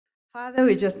Father,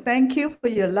 we just thank you for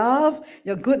your love,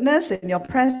 your goodness, and your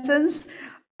presence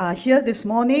here this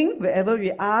morning, wherever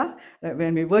we are. That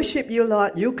when we worship you,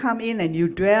 Lord, you come in and you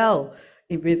dwell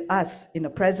with us in the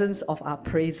presence of our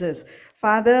praises.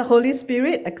 Father, Holy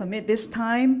Spirit, I commit this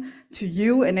time to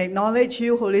you and acknowledge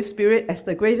you, Holy Spirit, as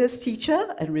the greatest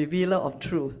teacher and revealer of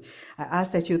truth. I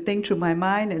ask that you think through my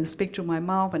mind and speak through my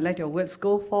mouth and let your words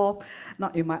go forth,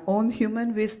 not in my own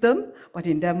human wisdom, but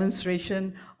in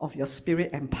demonstration of your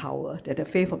spirit and power, that the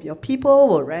faith of your people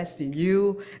will rest in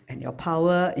you and your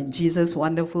power in Jesus'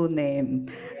 wonderful name.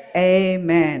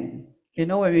 Amen. You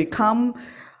know, when we come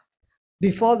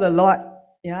before the Lord,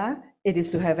 yeah, it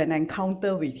is to have an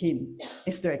encounter with Him.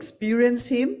 It's to experience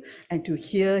Him and to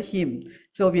hear Him.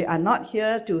 So we are not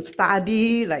here to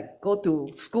study, like go to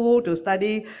school to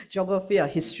study geography or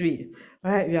history,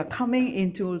 right? We are coming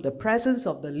into the presence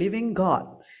of the living God,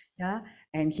 yeah,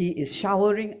 and He is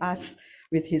showering us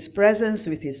with His presence,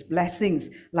 with His blessings.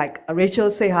 Like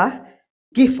Rachel say,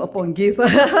 give upon give.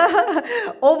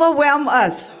 Overwhelm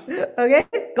us. Okay?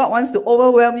 God wants to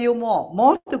overwhelm you more.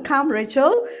 More to come,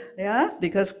 Rachel. Yeah,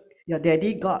 because your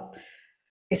daddy God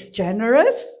is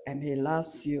generous and He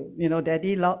loves you. You know,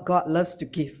 God loves to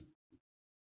give.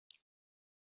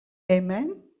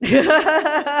 Amen.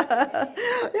 Yeah,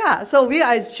 so we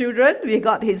are His children. We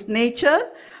got His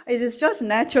nature. It is just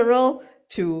natural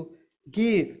to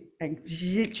give. And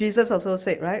Jesus also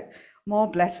said, right? More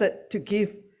blessed to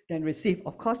give than receive.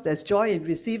 Of course, there's joy in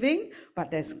receiving, but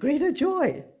there's greater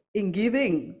joy in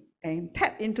giving. And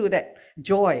tap into that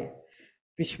joy,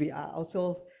 which we are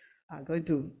also going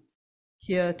to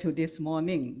hear to this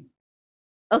morning.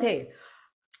 Okay.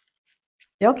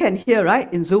 Y'all can hear,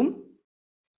 right, in Zoom?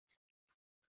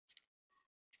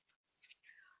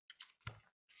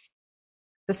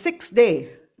 The sixth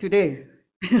day today.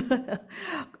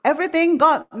 Everything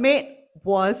God made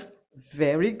was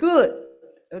very good.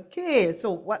 Okay,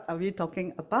 so what are we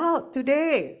talking about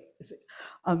today? It's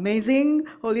amazing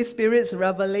Holy Spirit's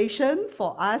revelation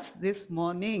for us this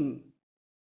morning.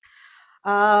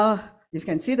 You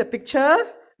can see the picture,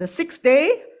 the sixth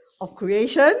day of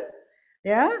creation.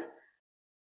 Yeah,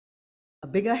 a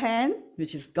bigger hand,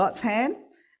 which is God's hand,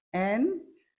 and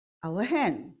our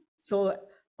hand. So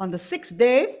on the sixth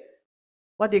day,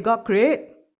 what did God create?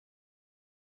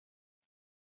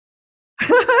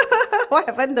 What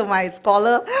happened to my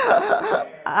scholar?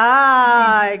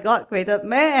 God created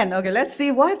man. Okay, let's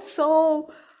see what's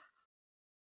so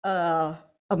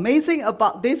amazing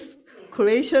about this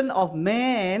creation of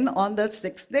man on the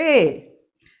sixth day.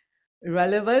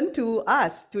 Relevant to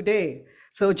us today.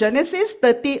 So Genesis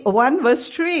 31 verse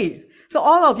 3. So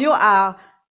all of you are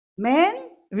men,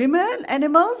 women,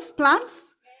 animals,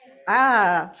 plants?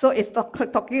 So it's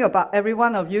talking about every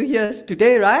one of you here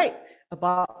today, right?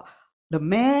 About the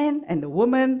man and the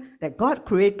woman that God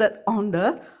created on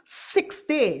the sixth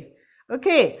day.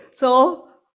 Okay, so,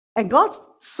 and God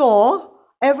saw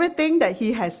everything that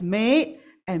He has made,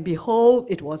 and behold,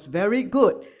 it was very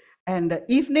good. And the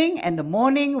evening and the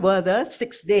morning were the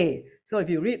sixth day. So if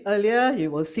you read earlier,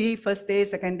 you will see first day,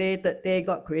 second day, third day,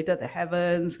 God created the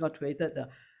heavens, God created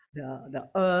the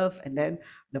earth, and then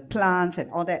the plants and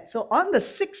all that. So on the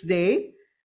sixth day,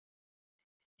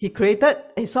 He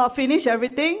saw finish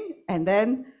everything, and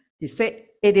then He said,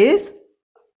 it is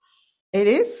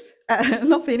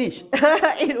not finished.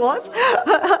 It was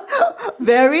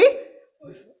very,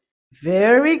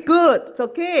 very good. It's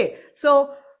okay.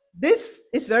 So this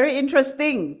is very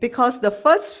interesting because the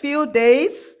first few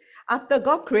days after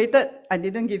God created, I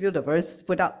didn't give you the verse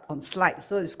put up on slide,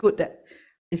 so it's good that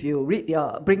if you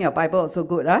bring your Bible, also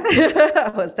good.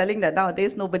 I was telling that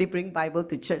nowadays nobody bring Bible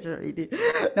to church already.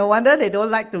 No wonder they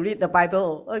don't like to read the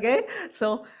Bible. Okay,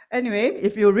 so anyway,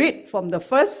 if you read from the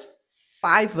first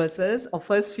 5 verses or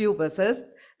first few verses,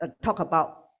 talk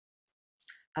about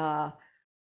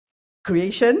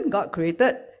creation, God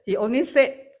created. He only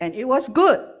said, and it was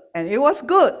good, and it was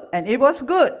good, and it was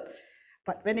good.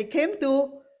 But when it came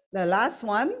to the last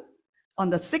one, on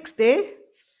the sixth day,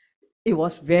 it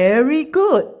was very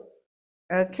good.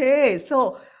 Okay,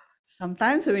 so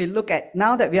sometimes when we look at,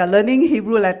 now that we are learning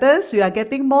Hebrew letters, we are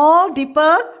getting more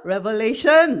deeper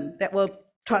revelation that will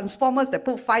transform us, that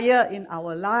put fire in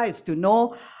our lives to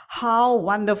know how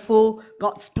wonderful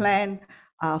God's plan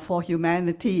for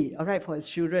humanity, all right, for His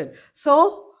children.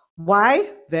 So,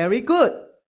 why? Very good.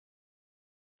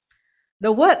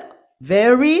 The word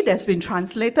very, that's been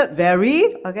translated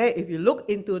very, okay, if you look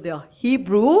into the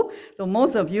Hebrew, so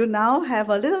most of you now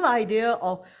have a little idea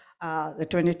of the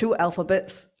 22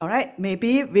 alphabets, all right?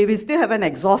 Maybe we still haven't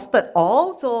exhausted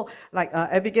all, so like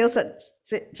Abigail said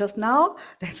just now,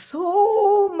 there's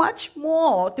so much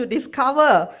more to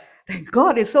discover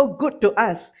God is so good to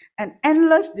us. An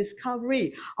endless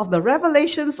discovery of the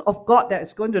revelations of God that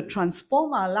is going to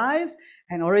transform our lives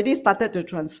and already started to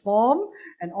transform,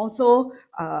 and also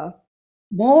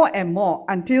more and more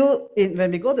until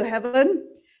when we go to heaven,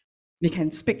 we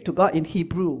can speak to God in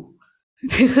Hebrew.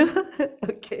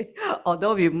 Okay,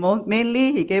 although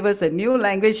mainly He gave us a new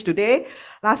language today.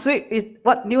 Last week,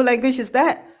 what new language is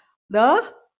that? The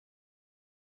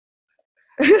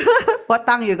what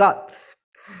tongue you got?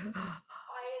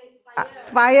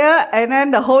 Fire, and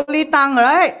then the holy tongue,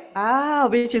 right?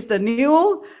 Which is the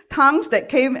new tongues that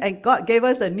came, and God gave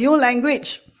us a new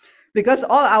language, because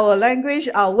all our language,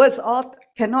 our words, all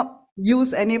cannot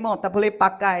use anymore. Tak boleh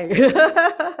pakai.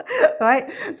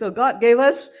 Right? So God gave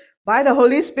us by the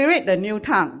Holy Spirit the new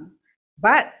tongue.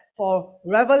 But for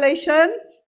revelation,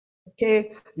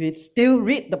 okay, we still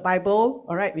read the Bible.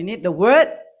 All right, we need the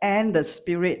Word and the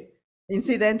Spirit.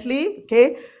 Incidentally,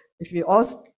 okay, if we all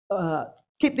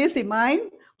keep this in mind,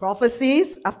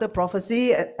 prophecies after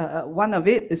prophecy, one of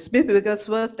it is Smith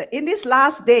Wigglesworth, that in these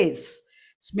last days,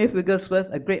 Smith Wigglesworth,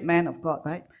 a great man of God,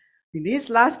 right? In these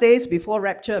last days before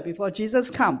rapture, before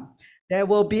Jesus come, there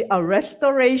will be a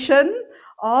restoration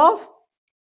of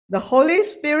the Holy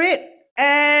Spirit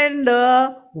and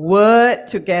the Word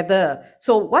together.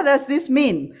 So what does this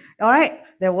mean? All right,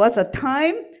 there was a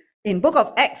time in Book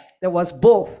of Acts, there was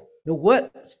both. The Word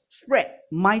spread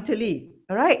mightily,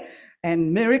 all right?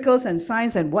 And miracles and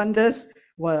signs and wonders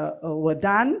were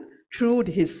done through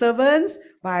his servants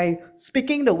by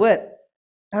speaking the word.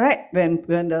 All right, when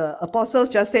the apostles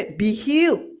just said, be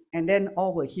healed, and then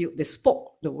all were healed. They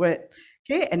spoke the word,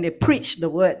 okay, and they preached the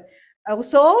word.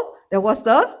 Also, there was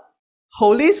the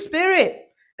Holy Spirit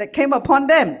that came upon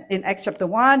them in Acts chapter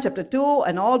 1, chapter 2,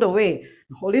 and all the way.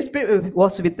 The Holy Spirit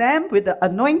was with them with the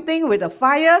anointing, with the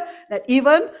fire, that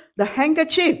even the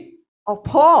handkerchief of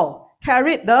Paul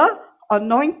carried the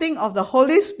anointing of the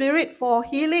Holy Spirit for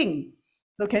healing.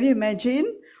 So can you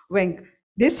imagine when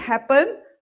this happened?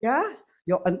 Yeah,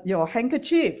 your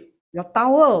handkerchief, your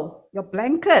towel, your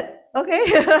blanket, okay,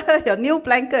 your new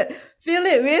blanket, fill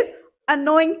it with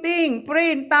anointing,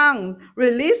 pray in tongue,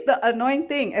 release the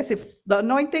anointing as if the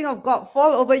anointing of God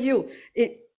fall over you.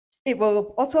 It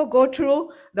will also go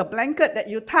through the blanket that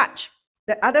you touch,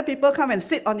 that other people come and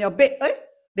sit on your bed,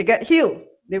 they get healed,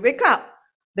 they wake up,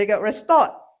 they get restored.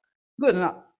 Good or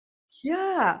not?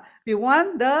 Yeah, we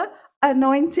want the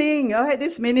anointing. All right,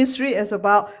 this ministry is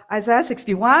about Isaiah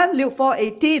 61, Luke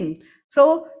 4:18.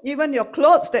 So even your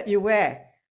clothes that you wear,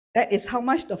 that is how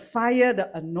much the fire,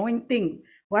 the anointing,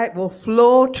 right, will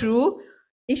flow through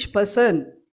each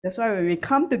person. That's why when we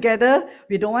come together,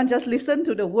 we don't want just listen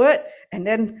to the word and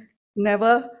then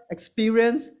never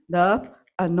experience the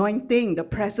anointing, the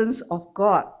presence of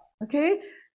God. Okay?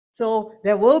 So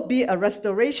there will be a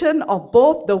restoration of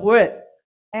both the word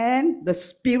and the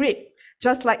spirit,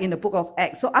 just like in the book of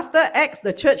Acts. So after Acts,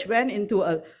 the church went into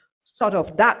a sort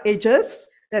of dark ages.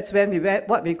 That's when we went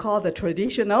what we call the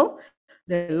traditional.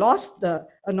 They lost the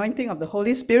anointing of the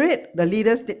Holy Spirit. The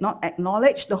leaders did not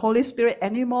acknowledge the Holy Spirit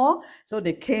anymore. So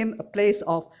there came a place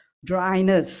of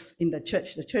dryness in the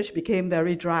church. The church became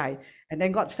very dry. And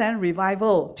then God sent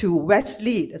revival to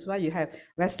Wesley. That's why you have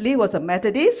Wesley was a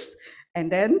Methodist. And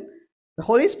then the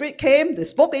Holy Spirit came, they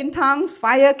spoke in tongues,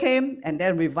 fire came, and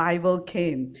then revival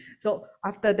came. So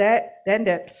after that, then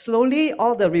that slowly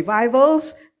all the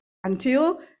revivals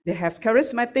until they have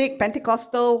charismatic,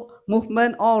 Pentecostal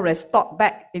movement all restored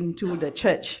back into the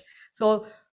church. So,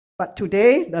 but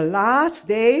today, the last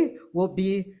day will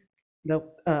be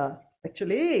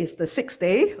actually it's the 6th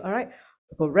day, all right,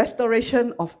 the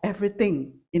restoration of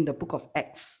everything in the book of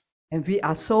Acts. And we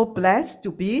are so blessed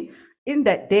to be in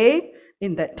that day,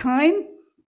 in that time,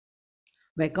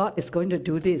 where God is going to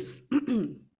do this.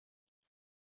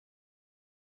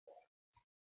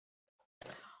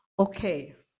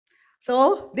 Okay,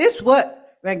 so this word,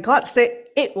 when God said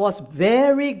it was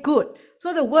very good.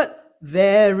 So the word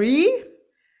very,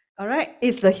 all right,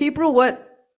 is the Hebrew word,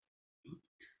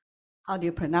 how do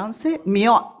you pronounce it?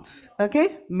 Me'ot,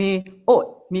 okay?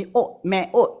 Me'ot,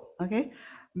 me'ot, okay?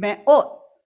 Me'ot.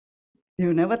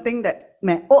 You never think that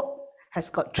me'ot has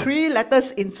got 3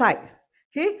 letters inside,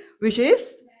 okay? Which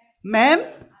is Mem,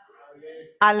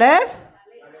 Aleph,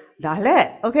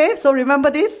 Dalet, okay? So remember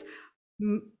this,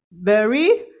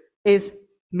 very is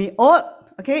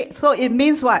Me'ot, okay? So it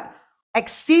means what?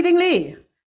 Exceedingly.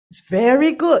 It's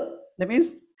very good. That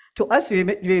means to us,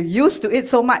 we're used to it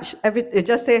so much. They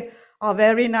just say, oh,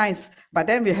 very nice. But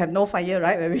then we have no fire,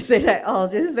 right? When we say that, oh,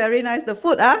 this is very nice. The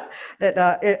food,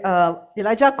 that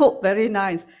Elijah cooked, very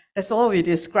nice. That's all we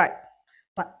describe.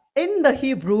 But in the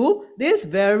Hebrew, this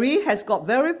very has got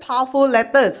very powerful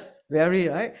letters. Very,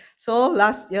 right? So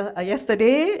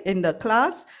yesterday in the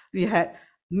class, we had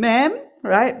Mem,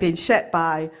 right, being shared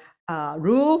by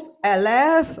Ruth,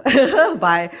 Aleph,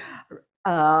 by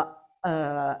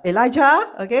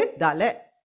Elijah, okay, Dalet.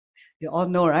 You all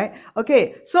know, right?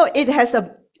 Okay, so it has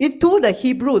into the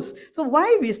Hebrews. So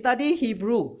why we study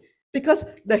Hebrew? Because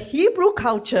the Hebrew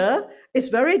culture is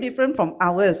very different from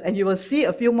ours, and you will see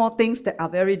a few more things that are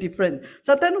very different.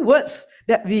 Certain words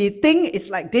that we think is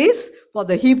like this, for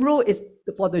the Hebrew is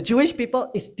for the Jewish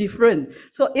people is different.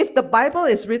 So if the Bible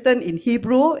is written in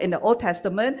Hebrew in the Old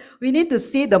Testament, we need to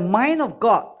see the mind of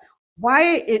God,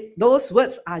 why those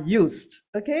words are used.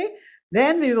 Okay?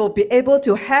 Then we will be able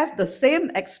to have the same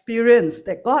experience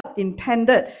that God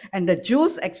intended and the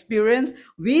Jews experience,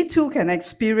 we too can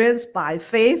experience by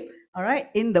faith, all right,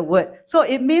 in the word. So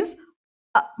it means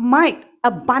might,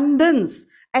 abundance,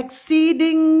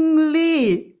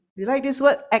 exceedingly. You like this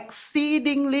word?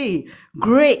 Exceedingly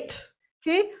great.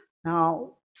 Okay.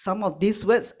 Now, some of these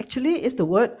words actually is the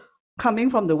word coming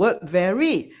from the word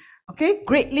very. Okay.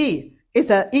 Greatly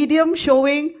is an idiom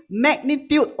showing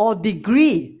magnitude or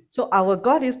degree. So our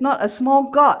God is not a small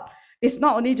God. It's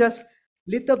not only just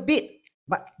little bit,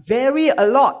 but very a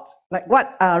lot. Like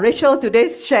what Rachel today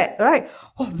shared, right?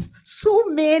 Oh, so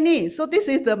many. So this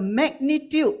is the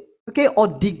magnitude, okay, or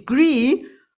degree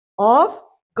of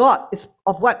God, is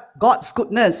of what? God's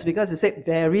goodness, because it said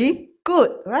very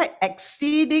good, right?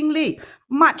 Exceedingly,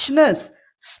 muchness,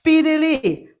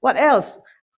 speedily. What else?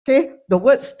 Okay, the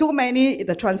words too many,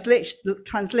 the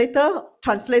translator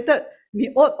translated, we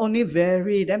ought only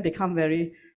very, then become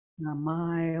very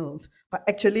mild. But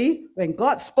actually, when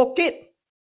God spoke it,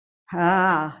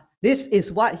 this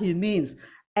is what he means.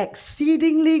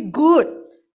 Exceedingly good.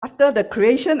 After the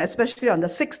creation, especially on the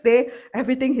sixth day,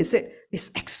 everything he said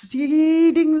is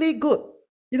exceedingly good.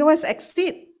 You know what's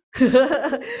exceed?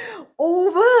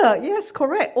 Over. Yes,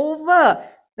 correct. Over.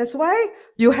 That's why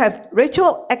you have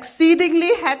Rachel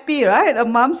exceedingly happy, right? A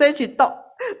mom said she talked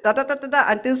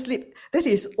until sleep. That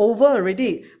is over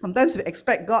already. Sometimes we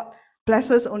expect God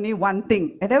blesses only one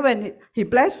thing. And then when he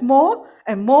bless more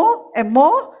and more and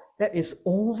more, that is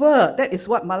over. That is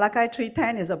what Malachi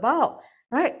 3:10 is about,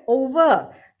 right?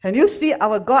 Over. Can you see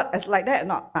our God as like that?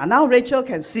 No. Now Rachel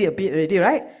can see a bit already,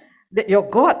 right? That your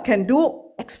God can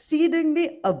do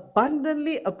exceedingly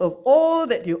abundantly above all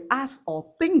that you ask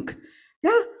or think.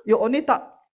 Yeah, you only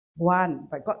thought one,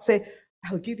 but God said,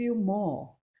 I'll give you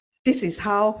more. This is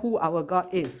who our God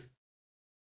is.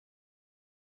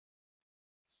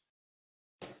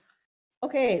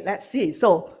 Okay, let's see.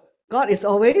 So God is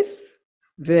always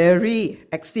very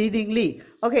exceedingly.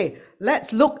 Okay,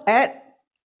 let's look at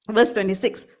verse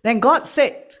 26. Then God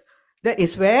said, that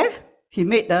is where he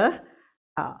made the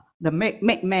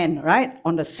make man, right?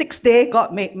 On the sixth day,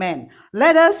 God made man.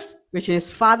 Let us, which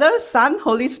is Father, Son,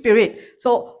 Holy Spirit.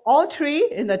 So all three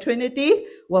in the Trinity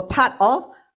were part of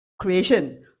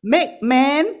creation. Make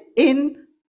man in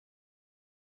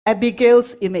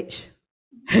Abigail's image.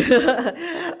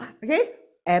 Okay,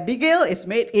 Abigail is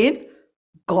made in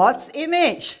God's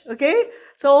image. Okay,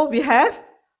 so we have,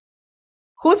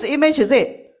 whose image is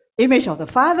it? Image of the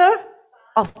Father,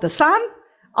 of the Son,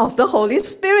 of the Holy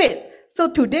Spirit. So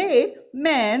today,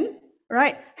 man,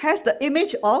 right, has the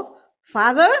image of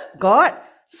Father, God,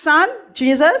 Son,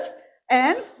 Jesus,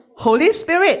 and Holy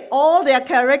Spirit. All their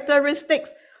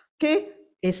characteristics, okay,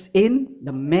 is in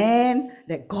the man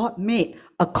that God made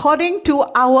according to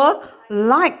our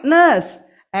likeness.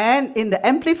 And in the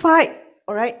Amplified,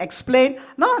 all right, explain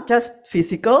not just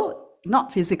physical,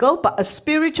 but a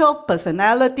spiritual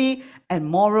personality and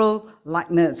moral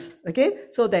likeness. Okay,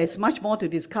 so there is much more to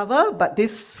discover, but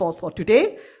this for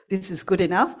today, this is good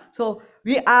enough. So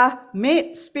we are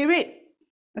made spirit,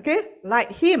 okay,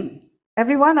 like him.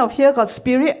 Everyone of here got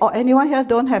spirit, or anyone here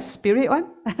don't have spirit one?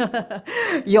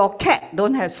 Your cat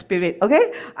don't have spirit,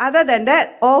 okay? Other than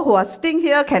that, all who are sitting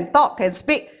here can talk, can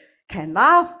speak, can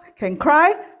laugh, can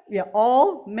cry. We are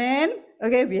all men.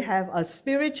 Okay, we have a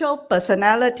spiritual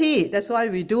personality. That's why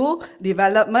we do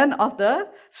development of the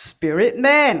spirit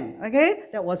man, okay,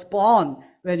 that was born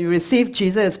when you receive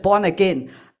Jesus, born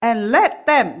again. And let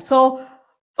them, so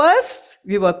first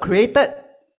we were created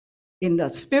in the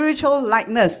spiritual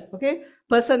likeness, okay,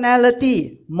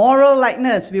 personality, moral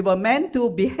likeness. We were meant to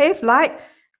behave like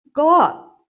God,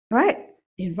 right,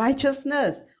 in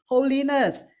righteousness,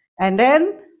 holiness, and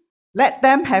then let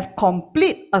them have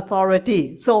complete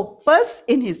authority. So first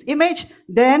in his image,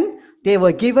 then they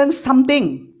were given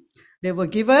something. They were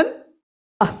given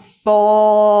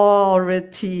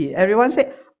authority. Everyone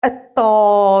say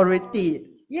authority.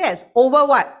 Yes, over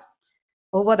what?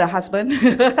 Over the husband.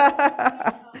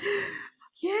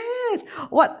 Yes.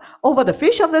 What? Over the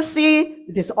fish of the sea.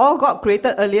 It is all God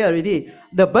created earlier already.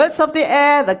 The birds of the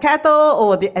air, the cattle,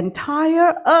 over the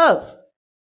entire earth.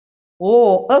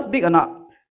 Oh, earth big or not?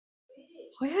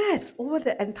 Oh, yes, over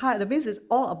the entire, that means it's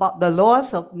all about the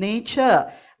laws of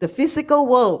nature, the physical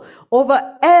world,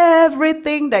 over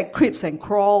everything that creeps and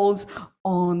crawls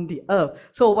on the earth.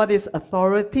 So what is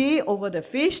authority over the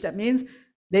fish? That means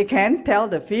they can tell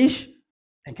the fish,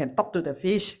 and can talk to the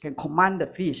fish, can command the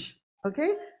fish.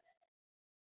 Okay?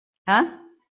 Huh?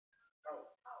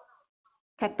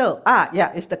 Cattle.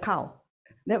 Yeah, it's the cow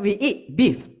that we eat,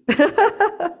 beef.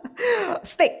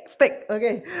 Steak,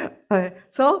 okay.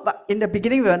 So, but in the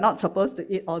beginning, we were not supposed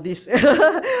to eat all this.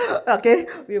 Okay,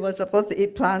 we were supposed to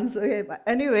eat plants. Okay, but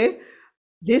anyway,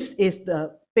 this is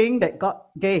the thing that God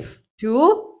gave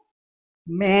to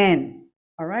man.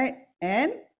 All right,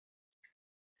 and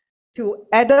to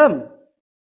Adam.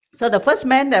 So the first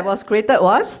man that was created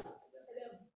was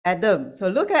Adam. So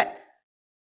look at,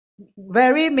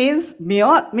 very means,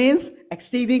 meot means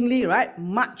exceedingly, right?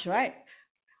 Much, right?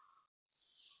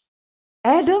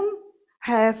 Adam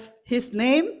have, his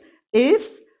name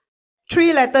is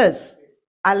 3 letters.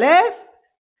 Aleph,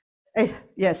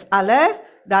 yes, Aleph,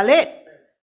 Dalet,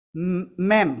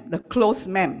 Mem, the closed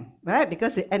Mem, right?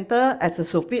 Because it enter as a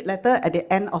Sufit letter at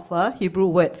the end of a Hebrew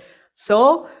word.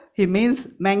 So he means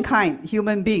mankind,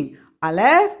 human being.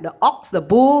 Aleph, the ox, the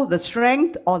bull, the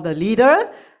strength, or the leader,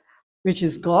 which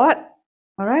is God.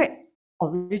 All right.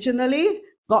 Originally,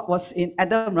 God was in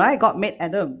Adam, right? God made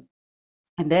Adam.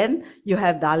 And then you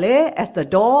have Dale as the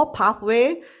door,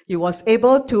 pathway. He was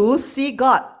able to see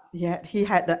God. He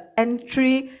had the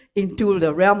entry into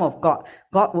the realm of God.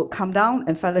 God would come down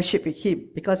and fellowship with him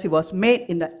because he was made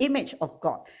in the image of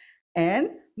God.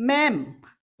 And Mem,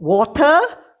 water,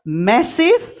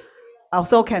 massive,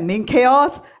 also can mean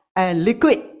chaos, and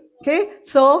liquid. Okay,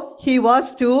 so he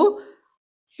was to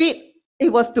feed,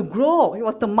 it was to grow, it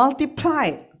was to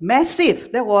multiply,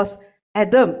 massive. That was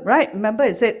Adam, right? Remember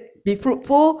it said, be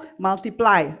fruitful,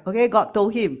 multiply. Okay, God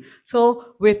told him.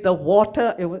 So with the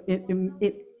water,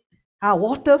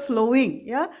 water flowing,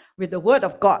 yeah, with the word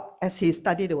of God as he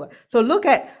studied the word. So look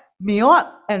at Meot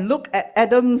and look at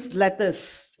Adam's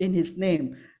letters in his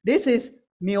name. This is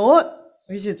Meot,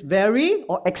 which is very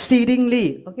or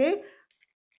exceedingly, okay,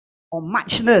 or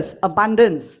muchness,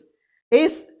 abundance.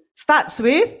 It starts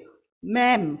with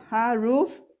Mem,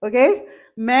 Ruth, okay,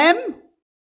 Mem,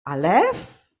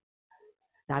 Aleph,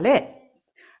 Dalet.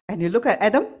 And you look at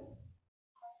Adam,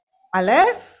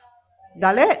 Aleph,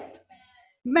 Dalet,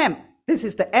 Mem. This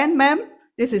is the end Mem,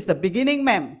 this is the beginning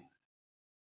Mem.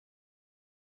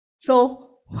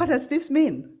 So what does this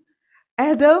mean?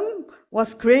 Adam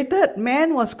was created,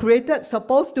 man was created,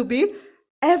 supposed to be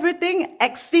everything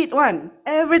exceed one,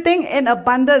 everything in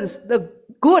abundance, the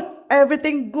good,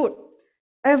 everything good,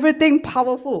 everything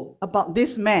powerful about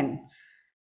this man.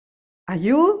 Are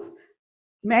you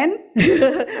man?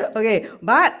 Okay,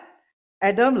 but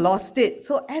Adam lost it.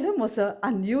 So Adam was an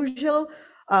unusual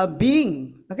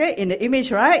being, okay, in the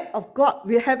image, right, of God.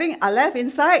 We're having Aleph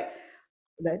inside.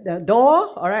 The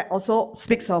door, all right, also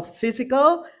speaks of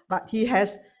physical, but he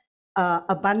has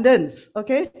abundance,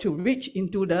 okay, to reach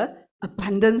into the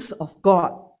abundance of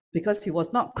God, because he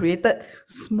was not created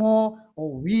small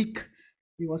or weak.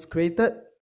 He was created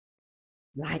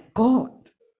like God,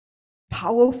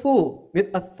 powerful,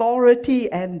 with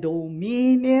authority and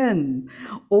dominion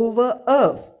over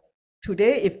earth.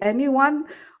 Today, if anyone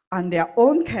on their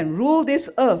own can rule this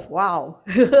earth, wow,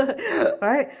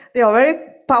 right? They are very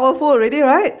powerful already,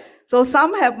 right? So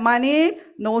some have money,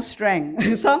 no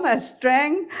strength. Some have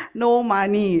strength, no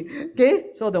money.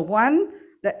 Okay, so the one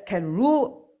that can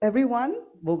rule everyone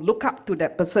will look up to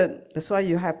that person. That's why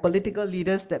you have political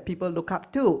leaders that people look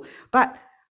up to. But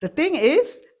the thing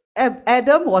is,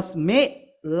 Adam was made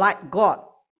like God.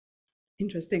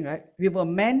 Interesting, right? We were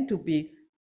meant to be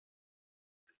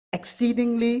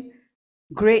exceedingly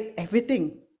great,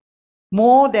 everything,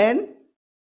 more than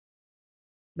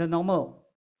the normal.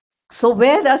 So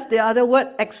where does the other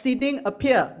word exceeding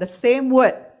appear? The same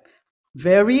word,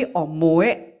 very or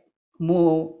moed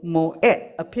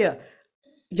appear.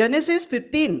 Genesis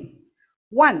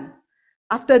 15:1.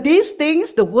 After these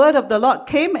things, the word of the Lord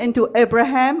came into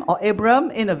Abraham or Abram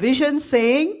in a vision,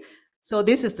 saying, so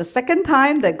this is the second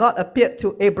time that God appeared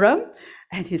to Abram,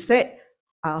 and he said,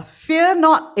 fear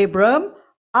not, Abram,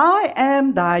 I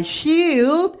am thy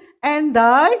shield and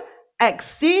thy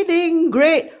exceeding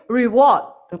great reward.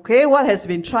 Okay, what has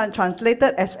been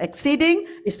translated as exceeding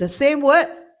is the same word,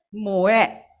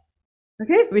 moed.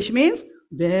 Okay, which means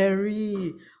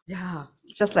very,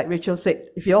 just like Rachel said,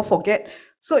 if you all forget,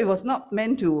 so it was not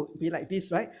meant to be like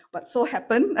this, right? But so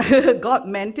happened, God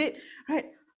meant it, right?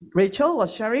 Rachel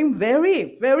was sharing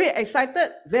very, very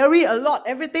excited, very a lot,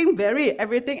 everything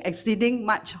exceeding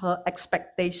much her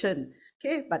expectation.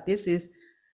 Okay, but this is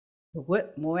the word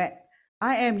moed.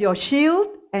 I am your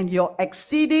shield and your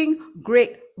exceeding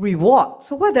great reward.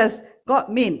 So what does God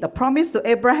mean? The promise to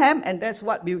Abraham, and that's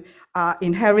what we are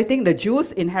inheriting. The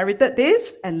Jews inherited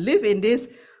this and live in this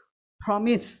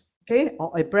promise, okay,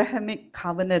 or Abrahamic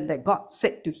covenant that God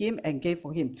said to him and gave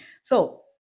for him. So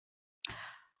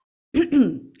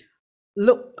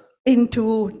look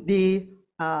into the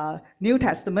New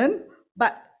Testament,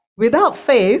 but without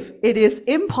faith, it is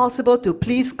impossible to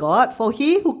please God, for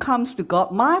he who comes to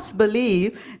God must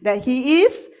believe that he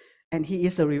is, and he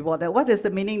is a rewarder. What is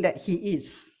the meaning that he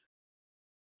is?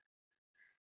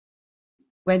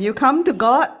 When you come to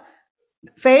God,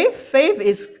 faith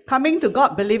is coming to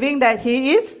God, believing that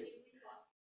he is,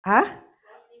 that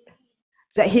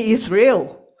he is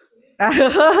real.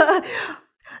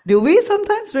 Do we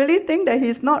sometimes really think that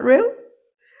he's not real?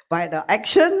 By the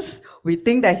actions, we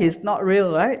think that he's not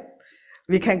real, right?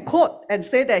 We can quote and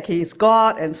say that he is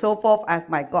God and so forth, as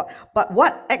my God. But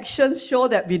what actions show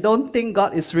that we don't think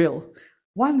God is real?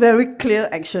 One very clear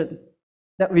action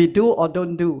that we do or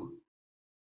don't do.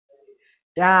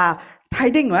 Yeah,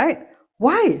 tithing, right?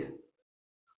 Why?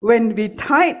 When we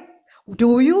tithe,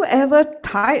 do you ever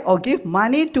tithe or give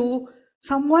money to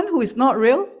someone who is not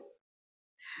real?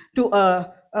 To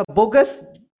a bogus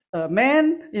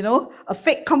man, a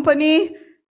fake company,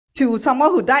 to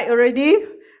someone who died already?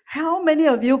 How many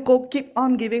of you keep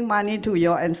on giving money to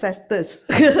your ancestors?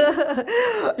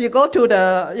 You go to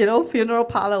the, funeral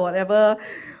parlor, whatever.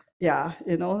 Yeah,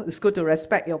 it's good to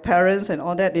respect your parents and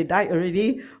all that. They died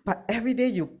already. But every day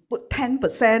you put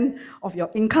 10% of your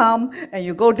income and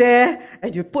you go there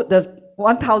and you put the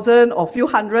 1,000 or few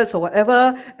hundreds or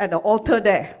whatever at the altar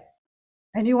there.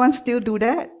 Anyone still do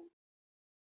that?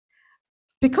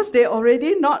 Because they're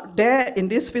already not there in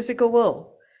this physical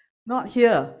world. Not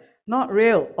here, not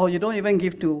real. Or you don't even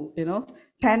give to,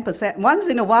 10%. Once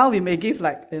in a while we may give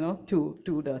to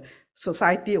the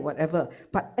society or whatever.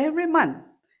 But every month,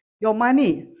 your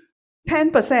money,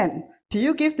 10%, do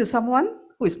you give to someone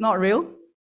who is not real?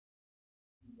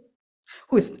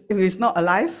 Who is not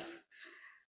alive?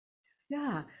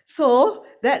 Yeah, so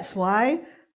that's why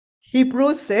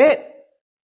Hebrews said,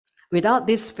 without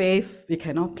this faith, we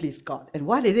cannot please God. And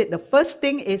what is it? The first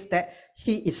thing is that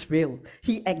he is real.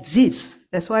 He exists.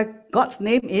 That's why God's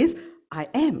name is I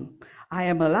am. I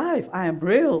am alive. I am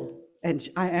real. And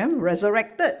I am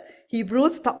resurrected.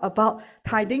 Hebrews talk about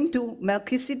tithing to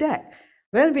Melchizedek.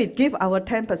 When we give our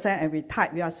 10% and we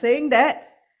tithe, we are saying that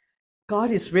God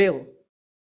is real.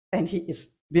 And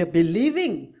we are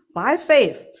believing by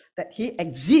faith that he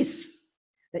exists.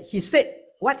 That he said,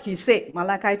 what he said,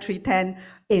 Malachi 3:10,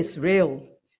 is real.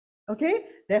 Okay?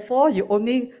 Therefore, you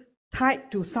only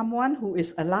tithe to someone who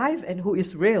is alive and who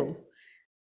is real.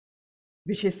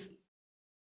 Which is,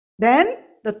 then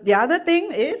the other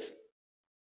thing is,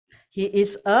 he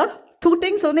is two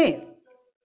things only.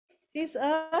 He's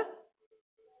a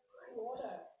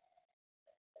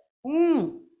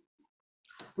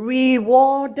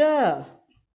rewarder.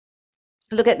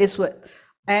 Look at this word.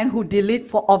 And who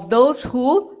of those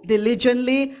who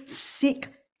diligently seek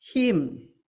him.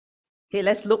 Okay,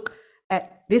 let's look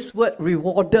at this word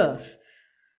rewarder.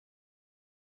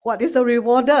 What is a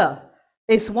rewarder?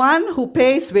 It's one who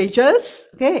pays wages.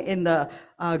 Okay, in the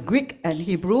Greek and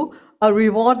Hebrew, a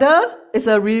rewarder is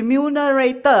a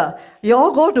remunerator. You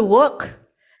all go to work.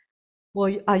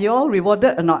 Well, are you all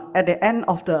rewarded or not at the end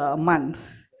of the month?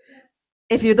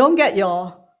 If you don't get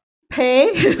your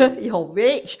pay, your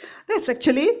wage, that's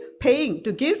actually paying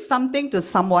to give something to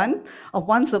someone of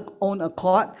one's own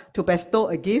accord, to bestow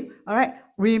a gift. All right,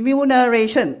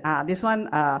 remuneration. This one,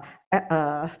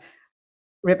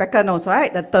 Rebecca knows,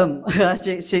 right? The term.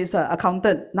 She's an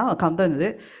accountant. Now accountant, is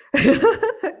it?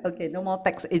 Okay, no more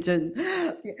tax agent.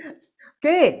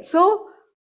 Okay, so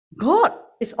God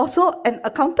is also an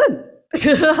accountant.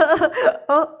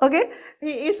 Okay,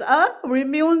 he is a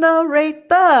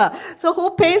remunerator. So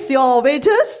who pays your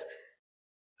wages?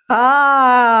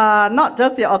 Not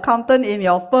just your accountant in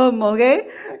your firm, okay?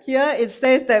 Here it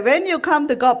says that when you come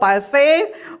to God by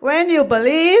faith, when you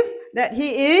believe that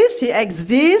he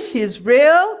exists, he is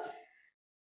real,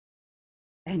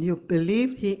 and you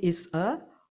believe he is a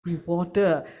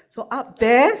rewarder. So up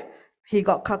there, he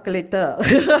got calculator.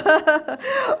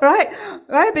 Right?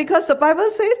 Right? Because the Bible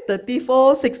says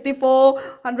 34, 64,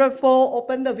 104,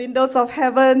 open the windows of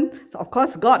heaven. So of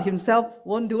course, God himself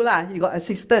won't do lah. He got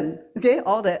assistant. Okay?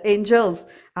 All the angels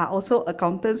are also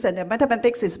accountants, and their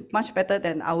mathematics is much better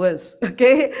than ours.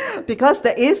 Okay? Because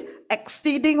there is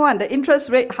exceeding one, the interest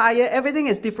rate higher, everything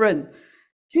is different.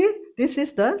 Okay? This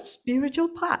is the spiritual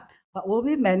part. But will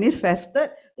be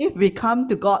manifested if we come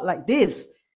to God like this.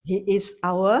 He is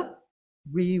our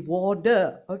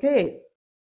rewarder. Okay.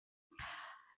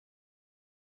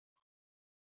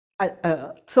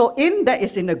 So that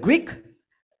is in the Greek.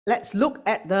 Let's look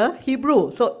at the Hebrew.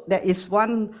 So there is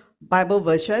one Bible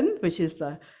version, which is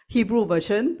the Hebrew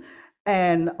version,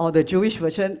 or the Jewish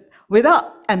version.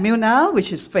 Without emunah,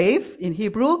 which is faith in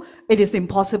Hebrew, it is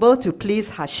impossible to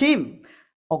please Hashem,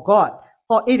 or God.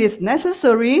 For it is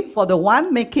necessary for the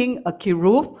one making a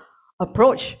kiruv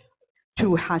approach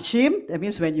to Hashem, that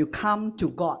means when you come to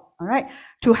God, all right,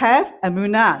 to have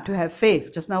emunah, to have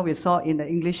faith. Just now we saw in the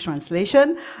English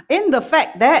translation, in the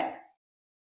fact that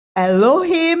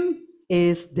Elohim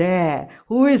is there.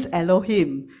 Who is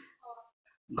Elohim?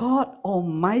 God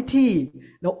Almighty,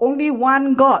 the only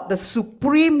one God, the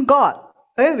supreme God.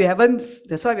 That's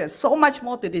why we have so much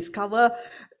more to discover.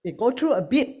 We go through a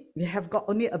bit, we have got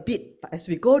only a bit. But as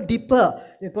we go deeper,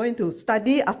 we're going to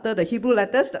study after the Hebrew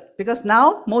letters, because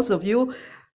now most of you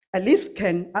at least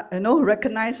can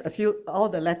recognize all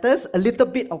the letters, a little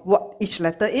bit of what each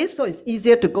letter is, so it's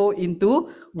easier to go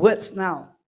into words now.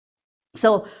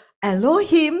 So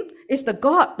Elohim is the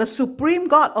God, the supreme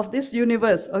God of this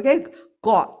universe. Okay,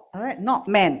 God, all right, not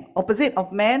man. Opposite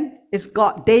of man is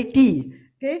God, deity.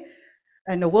 Okay,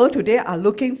 and the world today are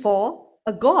looking for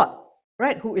a God,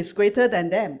 right, who is greater than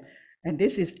them. And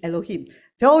this is Elohim.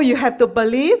 So you have to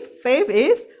believe, faith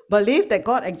is believe that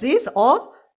God exists,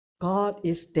 or God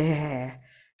is there,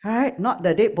 right? Not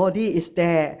the dead body is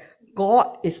there.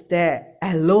 God is there.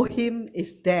 Elohim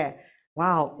is there.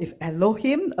 Wow, if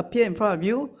Elohim appear in front of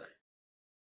you,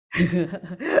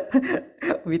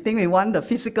 we think we want the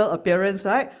physical appearance,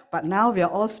 right? But now we are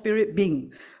all spirit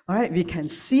beings, all right? We can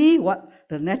see what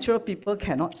the natural people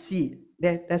cannot see.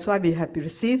 That's why we have to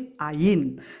receive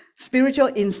ayin,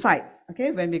 spiritual insight,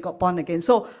 okay, when we got born again.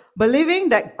 So believing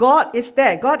that God is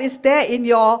there. God is there in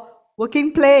your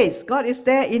working place. God is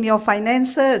there in your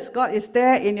finances. God is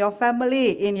there in your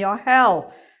family, in your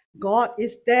health. God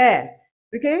is there,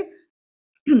 okay?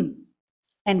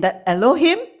 And that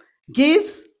Elohim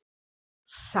gives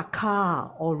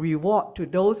sakar, or reward, to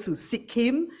those who seek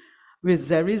him with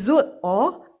zerizut,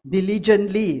 or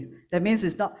diligently. That means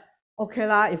it's not, okay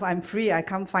lah, if I'm free, I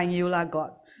come find you lah,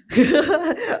 God.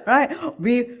 Right?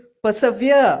 We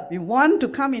persevere. We want to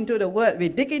come into the word. We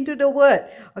dig into the word.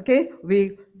 Okay?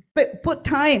 We put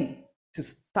time to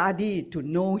study, to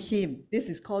know him. This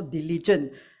is called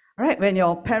diligent. Right? When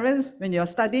your parents, when you're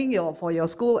studying for your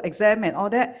school exam and all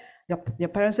that, your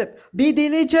parents say, be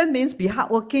diligent means be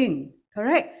hardworking.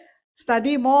 Correct?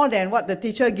 Study more than what the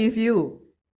teacher give you.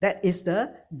 That is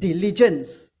the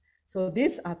diligence. So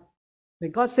these are,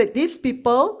 when God said, these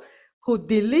people who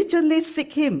diligently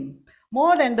seek him,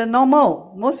 more than the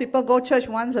normal. Most people go church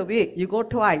once a week. You go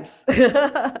twice.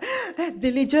 That's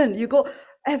diligent. You go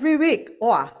every week,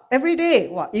 every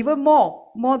day, even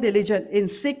more diligent in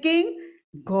seeking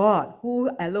God, who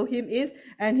Elohim is.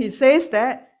 And he says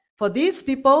that for these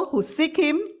people who seek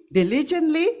him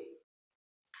diligently,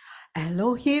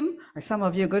 Elohim, some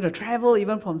of you are going to travel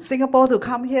even from Singapore to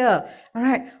come here, all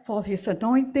right, for his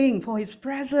anointing, for his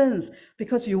presence,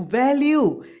 because you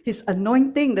value his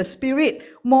anointing, the spirit,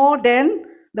 more than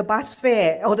the bus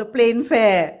fare or the plane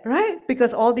fare, right?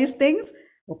 Because all these things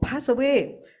will pass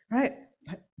away, right?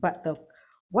 But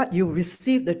what you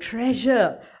receive, the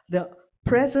treasure, the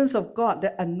presence of God,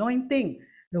 the anointing,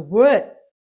 the word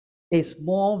is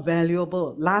more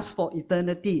valuable, lasts for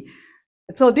eternity.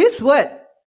 So this word,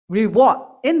 reward,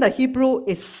 in the Hebrew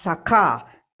is sakar.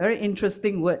 Very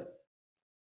interesting word.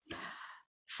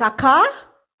 Sakar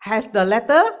has the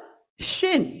letter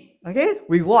shin, okay,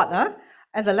 reward,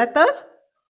 and the letter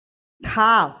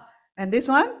kaf. And this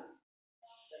one,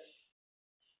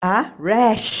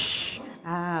 resh.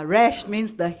 Resh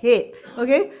means the head,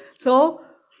 okay. So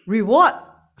reward,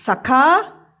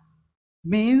 sakar,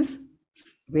 means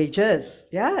wages,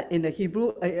 in the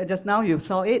Hebrew. Just now you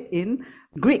saw it in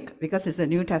Greek, because it's the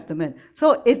New Testament.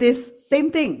 So it is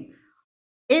same thing.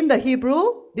 In the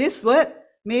Hebrew, this word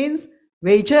means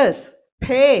wages,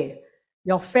 pay,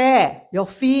 your fare, your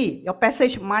fee, your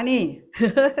passage money.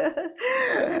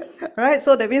 Right?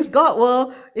 So that means God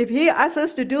will, if he asks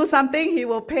us to do something, he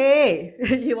will pay.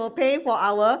 He will pay for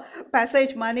our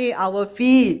passage money, our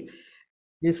fee.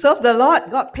 You serve the Lord,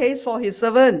 God pays for his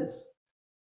servants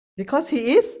because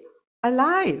he is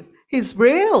alive. He's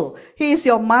real. He is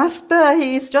your master.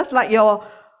 He is just like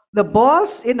the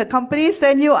boss in the company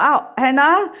send you out.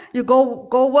 Hannah, you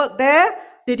go work there.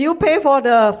 Did you pay for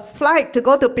the flight to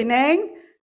go to Penang?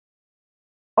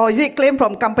 Or is it claim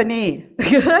from company?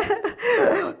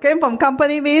 Claim from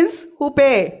company means who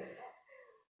pay?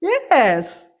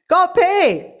 Yes, God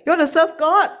pay. You want to serve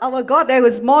God? Our God, there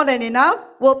is more than enough,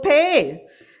 will pay.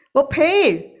 Will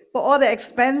pay for all the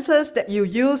expenses that you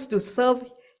use to serve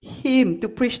him, to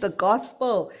preach the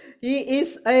gospel. He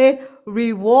is a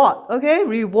reward, okay?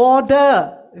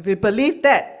 Rewarder. If you believe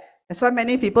that, that's why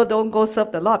many people don't go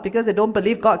serve the Lord, because they don't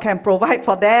believe God can provide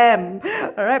for them.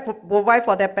 All right, provide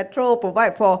for their petrol,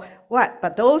 provide for what?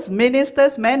 But those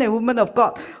ministers, men and women of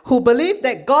God, who believe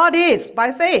that God is,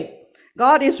 by faith,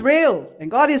 God is real,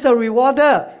 and God is a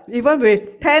rewarder. Even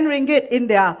with 10 ringgit in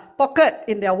their pocket,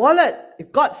 in their wallet,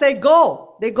 if God say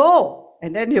go, they go.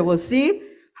 And then you will see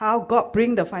how God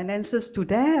bring the finances to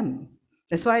them.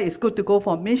 That's why it's good to go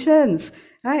for missions,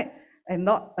 right? And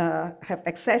not have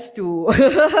access to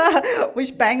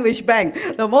which bank.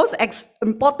 The most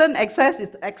important access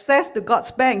is access to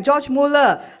God's bank. George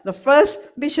Muller, the first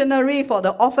missionary for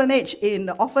the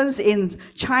orphans in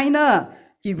China,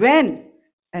 he went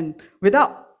and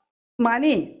without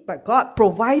money, but God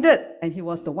provided, and he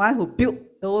was the one who built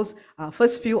those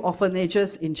first few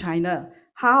orphanages in China.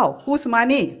 How? Whose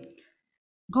money?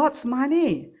 God's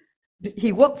money.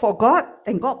 He worked for God,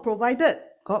 and God provided.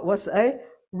 God was a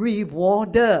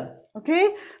rewarder.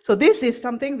 Okay, so this is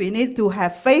something we need to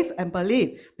have faith and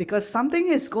believe, because something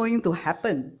is going to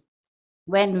happen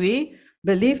when we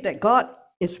believe that God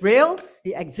is real,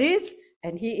 he exists,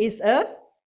 and he is a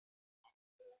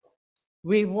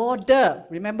rewarder.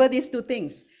 Remember these two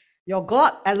things. Your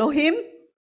God, Elohim,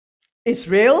 is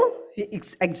real, he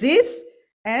exists,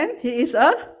 and he is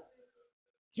a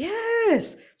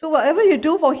yes. So whatever you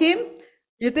do for him,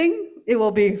 you think it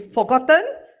will be forgotten?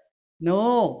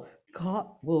 No, God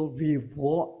will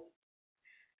reward.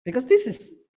 Because this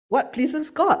is what pleases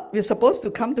God. We're supposed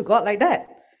to come to God like that.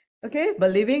 Okay?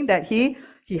 Believing that He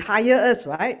hire us,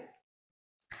 right?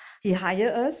 He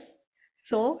hire us,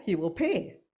 so He will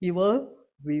pay. He will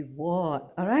reward.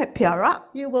 All right? Piara,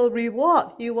 He will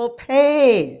reward. He will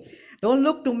pay. Don't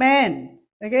look to man.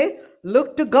 Okay?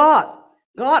 Look to God.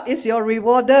 God is your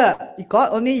rewarder. God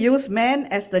only used man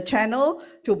as the channel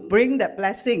to bring that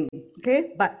blessing.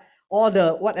 Okay? But all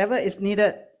the whatever is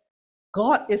needed,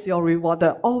 God is your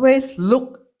rewarder. Always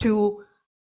look to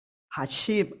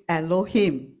Hashem,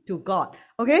 Elohim, to God.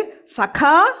 Okay?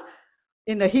 Sakar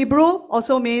in the Hebrew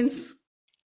also means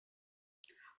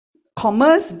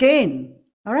commerce gain.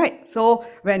 All right? So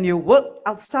when you work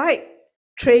outside,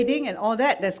 trading and all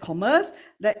that, that's commerce.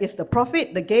 That is the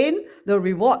profit, the gain, the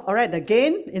reward. All right? The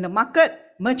gain in the market,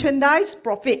 merchandise,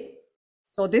 profit.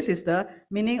 So this is the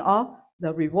meaning of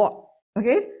the reward.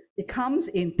 Okay? It comes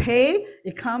in pay,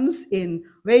 it comes in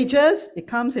wages, it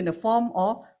comes in the form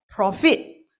of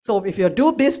profit. So if you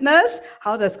do business,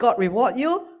 how does God reward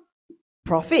you?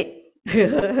 Profit.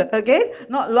 Okay?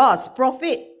 Not loss,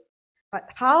 profit. But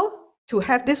how to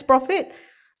have this profit?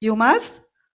 You must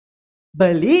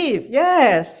believe.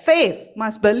 Yes, faith,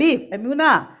 must believe.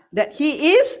 Emunah, that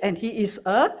He is, and He is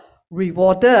a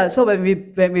rewarder. So when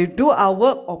we do our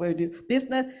work or when we do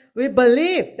business, we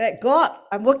believe that God,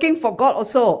 I'm working for God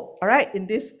also, all right, in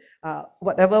this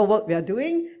whatever work we are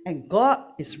doing, and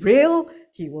God is real.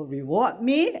 He will reward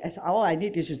me. As all I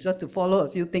need is just to follow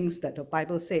a few things that the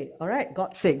Bible say. All right,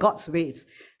 God say God's ways.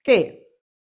 Okay.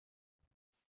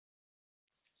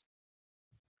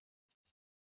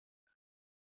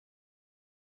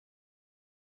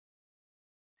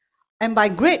 And by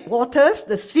great waters,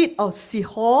 the seed of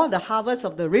Sihor, the harvest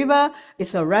of the river,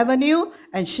 is a revenue,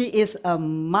 and she is a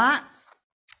mart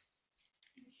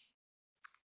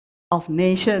of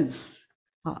nations.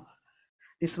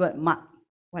 This word mart,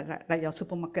 like your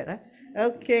supermarket, right?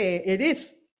 Okay, it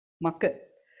is market.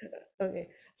 Okay,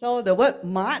 so the word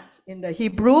mart in the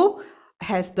Hebrew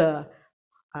has the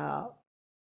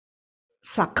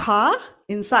sakar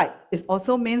inside. It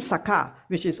also means sakar,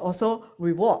 which is also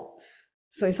reward.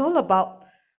 So it's all about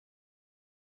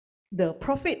the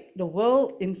profit, the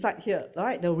world inside here,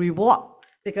 right? The reward,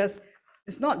 because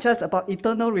it's not just about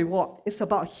eternal reward. It's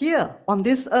about here on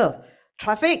this earth.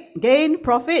 Traffic, gain,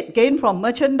 profit, gain from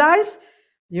merchandise.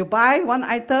 You buy one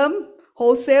item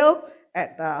wholesale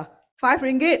at 5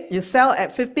 ringgit, you sell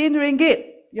at 15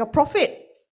 ringgit. Your profit.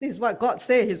 This is what God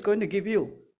says He's going to give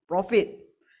you. Profit.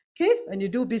 Okay? When you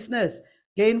do business,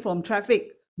 gain from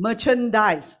traffic,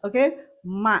 merchandise. Okay?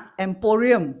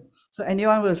 Emporium. So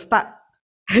anyone will start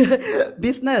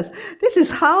business. This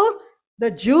is how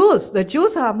the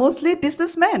Jews are mostly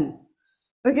businessmen.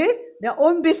 Okay, their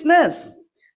own business,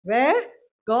 where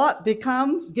God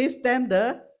gives them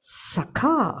the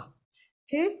zakah.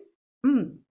 Okay,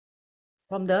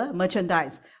 from the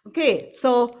merchandise. Okay,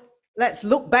 so let's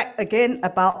look back again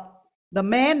about the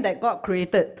man that God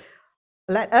created.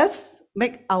 Let us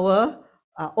make our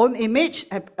own image,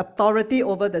 have authority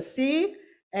over the sea,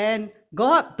 and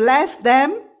God blessed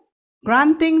them,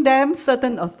 granting them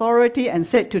certain authority, and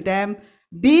said to them,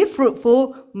 be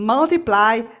fruitful,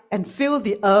 multiply, and fill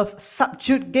the earth,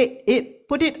 subjugate it,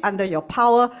 put it under your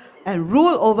power, and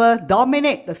rule over,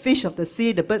 dominate the fish of the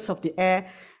sea, the birds of the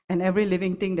air, and every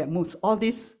living thing that moves. All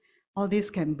this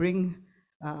can bring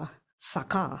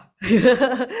zakah,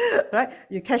 right?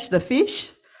 You catch the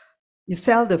fish, you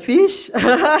sell the fish,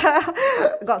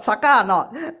 got zakah or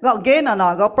not? Got gain or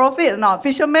not? Got profit or not?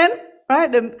 Fishermen, right?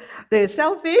 They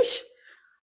sell fish,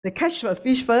 they catch the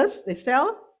fish first, they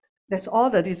sell. That's all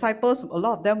the disciples, a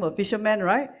lot of them were fishermen,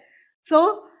 right?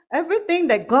 So everything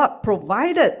that God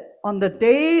provided on the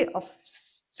day of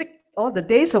all the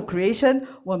days of creation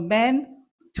were meant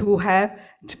to have,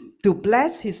 to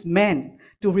bless his man,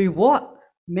 to reward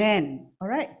man, all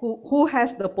right? Who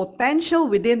has the potential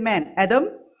within man, Adam,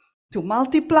 to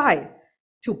multiply,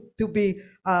 to be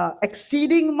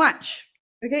exceeding much,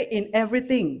 okay, in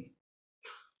everything.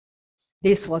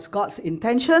 This was God's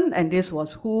intention, and this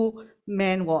was who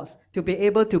man was, to be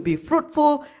able to be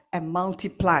fruitful and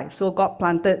multiply. So God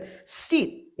planted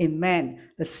seed in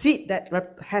man, the seed that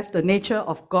has the nature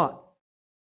of God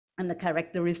and the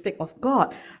characteristic of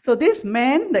God. So this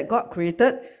man that God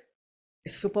created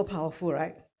is super powerful,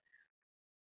 right?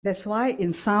 That's why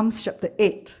in Psalms chapter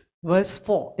 8, verse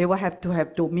 4, they will have to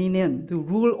have dominion, to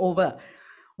rule over.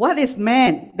 What is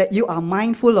man that you are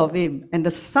mindful of him, and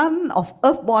the son of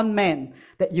earthborn man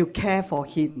that you care for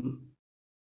him?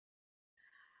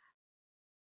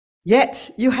 Yet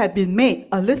you have been made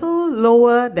a little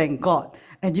lower than God,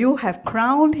 and you have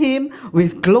crowned him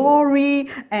with glory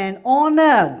and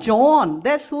honor. John,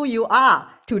 that's who you are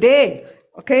today,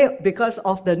 okay? Because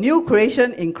of the new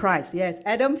creation in Christ. Yes,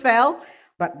 Adam fell,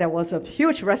 but there was a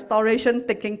huge restoration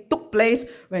took place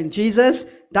when Jesus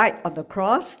died on the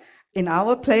cross in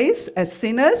our place as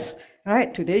sinners,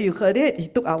 right? Today you heard it. He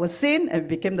took our sin and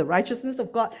became the righteousness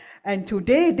of God. And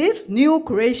today, this new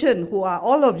creation, who are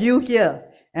all of you here,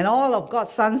 and all of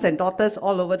God's sons and daughters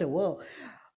all over the world,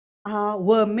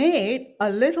 were made a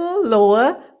little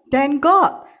lower than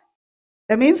God.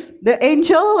 That means the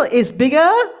angel is bigger,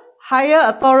 higher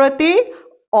authority,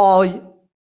 or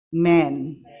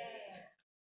man?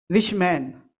 Which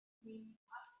man?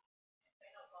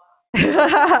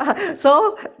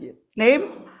 So,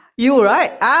 name you,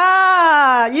 right?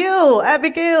 You,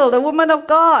 Abigail, the woman of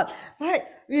God, right?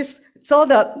 We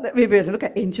look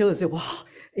at angels and say, wow,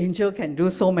 angel can do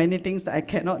so many things that I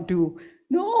cannot do.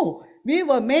 No, we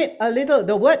were made a little.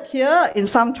 The word here in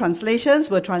some translations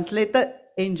were translated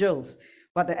angels,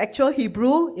 but the actual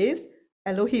Hebrew is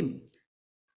Elohim,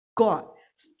 God.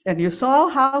 And you saw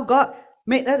how God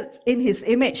made us in his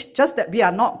image, just that we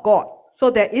are not God. So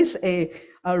there is a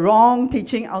wrong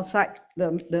teaching outside the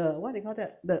what do you call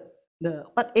that? The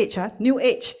what age? New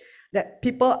age, that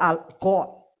people are God.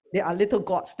 They are little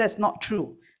gods. That's not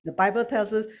true. The Bible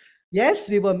tells us, yes,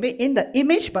 we were made in the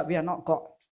image, but we are not God.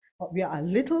 But we are a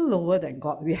little lower than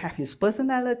God. We have his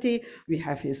personality, we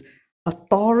have his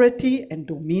authority and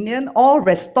dominion, all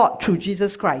restored through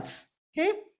Jesus Christ.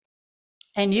 Okay?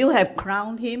 And you have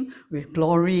crowned him with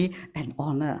glory and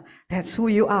honor. That's who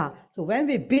you are. So when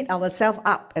we beat ourselves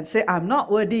up and say, I'm not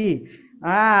worthy,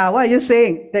 what are you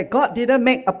saying? That God didn't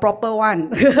make a proper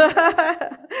one. Isn't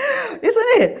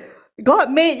it?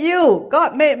 God made you.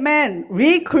 God made man.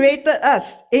 Recreated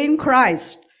us in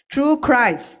Christ, through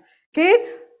Christ.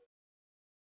 Okay?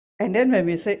 And then when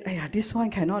we say, this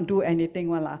one cannot do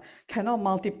anything, cannot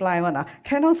multiply,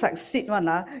 cannot succeed,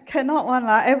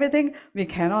 cannot, everything, we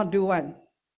cannot do one.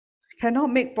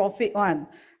 Cannot make profit one.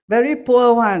 Very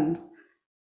poor one.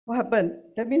 What happened?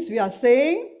 That means we are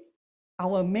saying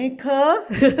our maker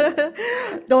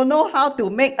don't know how to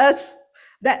make us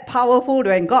that powerful.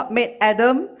 When God made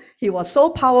Adam, he was so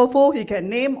powerful, he can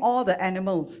name all the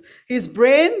animals. His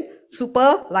brain,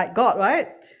 super like God, right?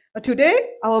 But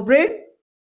today, our brain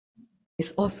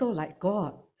is also like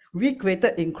God,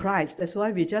 recreated in Christ. That's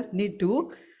why we just need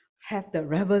to have the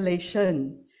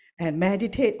revelation and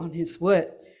meditate on his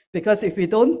word. Because if we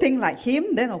don't think like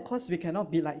him, then of course we cannot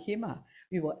be like him.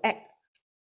 We will act,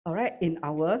 all right, in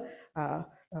our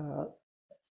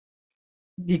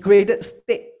degraded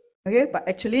state. Okay, but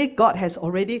actually God has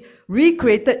already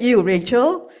recreated you,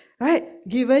 Rachel, right?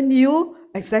 Given you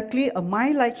exactly a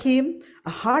mind like him, a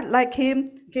heart like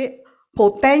him, okay,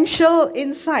 potential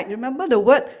inside. Remember the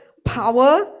word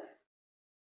power?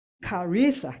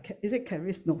 Charis, is it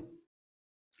charis? No.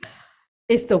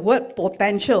 It's the word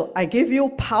potential. I give you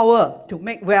power to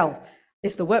make wealth.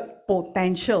 It's the word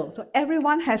potential. So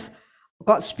everyone has,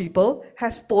 God's people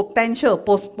has potential.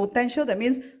 Potential, that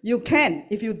means you can,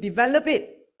 if you develop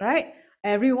it, right?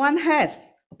 Everyone has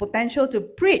potential to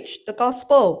preach the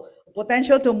gospel,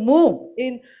 potential to move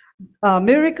in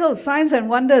miracles, signs and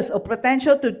wonders, a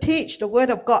potential to teach the word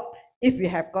of God if we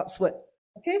have God's word.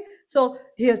 Okay, so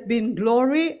he has been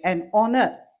glory and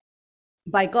honored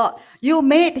by God. You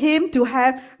made him to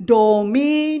have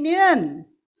dominion.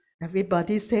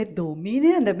 Everybody said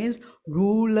dominion. That means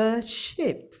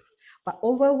rulership. But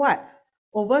over what?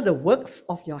 Over the works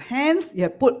of your hands. You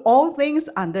have put all things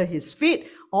under his feet.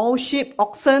 All sheep,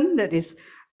 oxen, that is,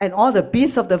 and all the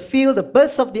beasts of the field, the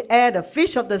birds of the air, the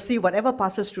fish of the sea, whatever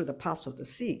passes through the paths of the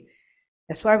sea.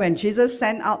 That's why when Jesus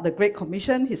sent out the Great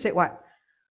Commission, he said what?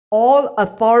 All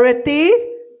authority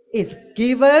is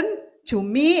given to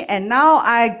me, and now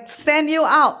I send you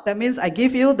out. That means I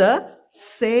give you the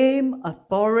same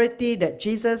authority that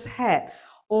Jesus had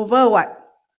over what?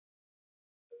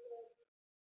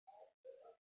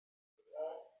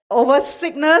 Over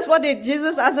sickness. What did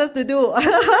Jesus ask us to do?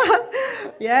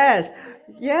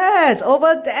 Yes,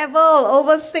 over devil,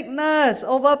 over sickness,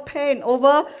 over pain,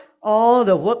 over all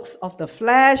the works of the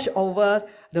flesh, over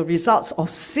the results of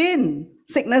sin.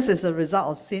 Sickness is a result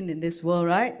of sin in this world,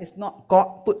 right? It's not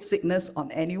God put sickness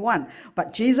on anyone.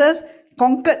 But Jesus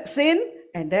conquered sin,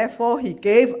 and therefore he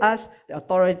gave us the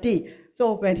authority.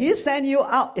 So when he sent you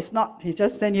out, it's not, he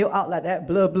just sent you out like that,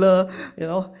 blur,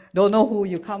 don't know who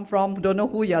you come from, don't know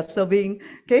who you're serving,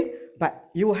 okay? But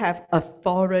you have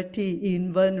authority.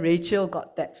 Even Rachel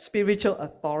got that spiritual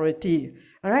authority,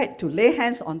 all right, to lay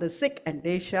hands on the sick and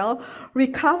they shall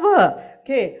recover.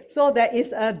 Okay, so there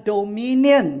is a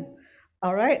dominion,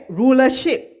 all right,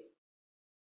 rulership.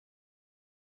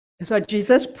 So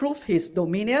Jesus proved his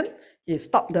dominion. He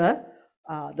stopped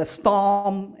the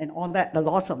storm and all that, the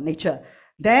laws of nature.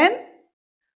 Then,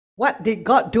 what did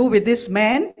God do with this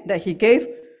man that he gave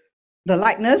the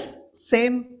likeness,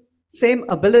 same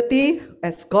ability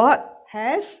as God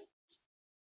has,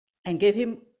 and gave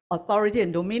him authority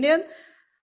and dominion?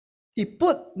 He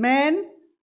put man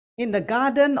in the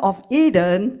Garden of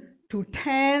Eden to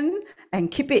tend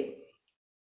and keep it.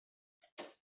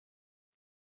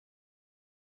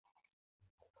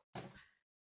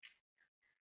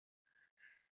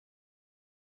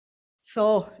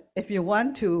 So if you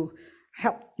want to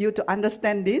help you to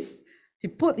understand this, he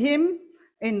put him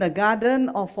in the garden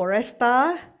of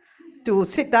Foresta to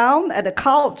sit down at the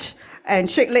couch and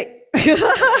shake leg.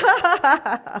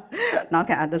 Now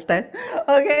can understand?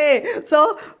 Okay,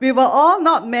 so we were all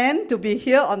not meant to be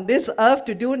here on this earth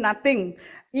to do nothing.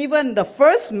 Even the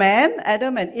first man,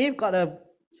 Adam and Eve, got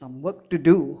some work to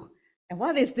do. And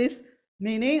what is this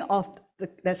meaning of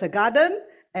there's a garden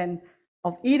and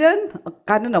of Eden, a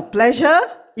garden of pleasure?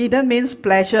 Eden means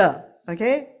pleasure,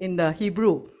 okay, in the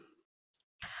Hebrew.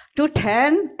 To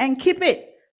tend and keep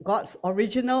it, God's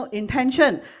original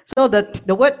intention. So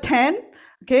the word tend,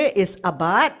 okay, is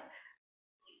abad,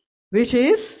 which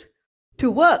is to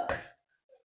work,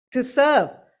 to serve,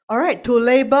 all right, to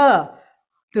labor,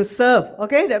 to serve,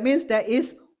 okay? That means there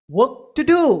is work to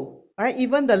do, all right?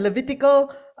 Even the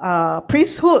Levitical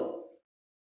priesthood,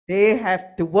 they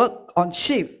have to work on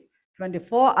shift,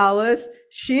 24 hours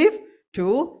shift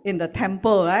in the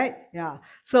temple, right? Yeah.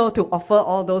 So to offer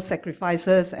all those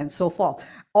sacrifices and so forth,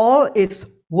 all is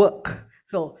work.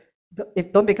 So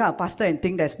if don't become a pastor and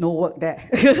think there's no work there.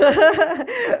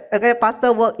 Okay,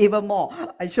 pastor work even more.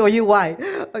 I show you why.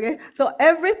 Okay, so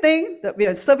everything that we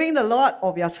are serving the Lord,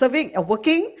 or we are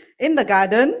working in the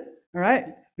garden, right,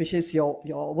 which is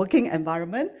your working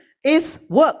environment, is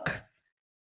work.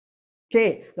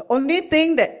 Okay, the only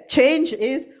thing that change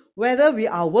is whether we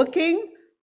are working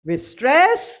with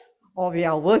stress or we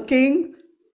are working,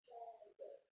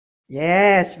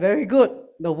 yes, very good,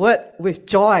 the word with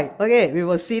joy. Okay, we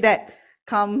will see that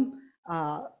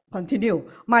continue.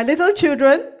 My little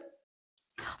children,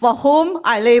 for whom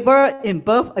I labor in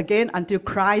birth again until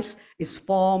Christ is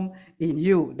formed in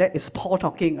you. That is Paul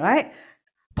talking, right?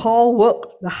 Paul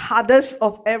worked the hardest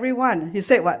of everyone. He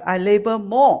said what? I labor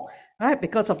more, right?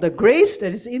 Because of the grace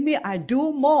that is in me, I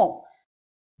do more.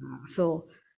 So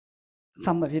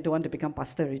some of you don't want to become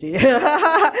pastor already.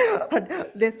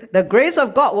 The grace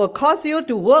of God will cause you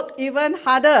to work even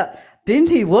harder. Didn't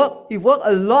he work? He worked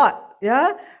a lot.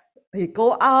 Yeah, he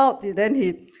go out, then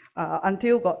he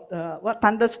until got what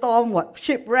thunderstorm, what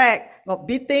shipwreck, got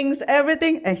beatings,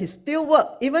 everything, and he still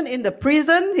worked. Even in the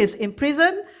prison, he's in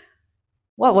prison.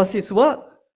 What was his work?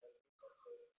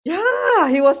 Yeah,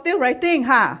 he was still writing,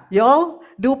 huh? Y'all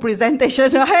do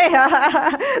presentation,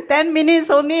 right? 10 minutes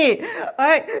only,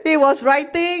 right? He was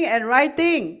writing and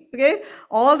writing, okay?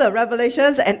 All the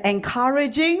revelations and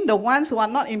encouraging the ones who are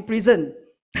not in prison.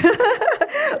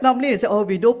 Normally you say, oh,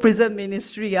 we do prison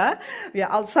ministry, we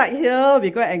are outside here,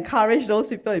 we go and encourage those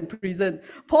people in prison.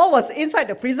 Paul was inside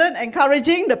the prison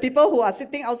encouraging the people who are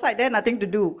sitting outside there, nothing to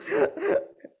do.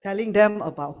 Telling them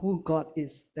about who God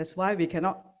is. That's why we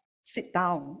cannot sit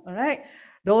down, all right?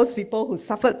 Those people who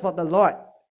suffered for the Lord,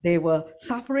 they were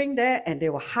suffering there and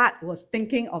their heart was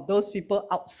thinking of those people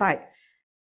outside,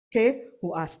 okay,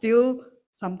 who are still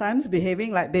sometimes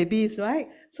behaving like babies, right?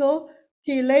 So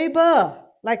he labored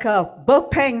like a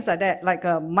birth pangs like that, like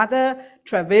a mother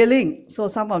travailing. So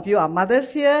some of you are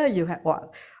mothers here, you have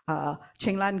what?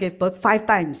 Cheng Lan gave birth 5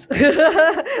 times.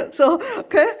 So,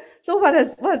 okay, so what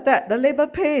is that? The labor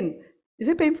pain. Is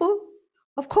it painful?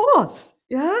 Of course,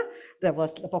 yeah. That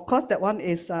was, of course, that one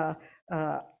is,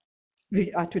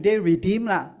 we are today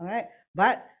redeemed, all right?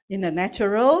 But in the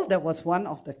natural, that was one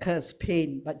of the curse,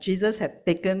 pain. But Jesus had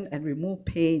taken and removed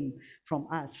pain from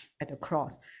us at the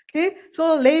cross. Okay,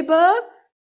 so labor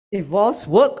involves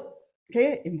work,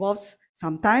 okay, involves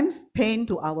sometimes pain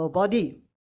to our body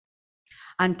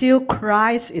until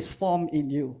Christ is formed in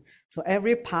you. So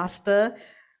every pastor,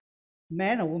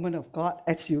 man or woman of God,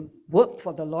 as you work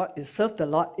for the Lord, you serve the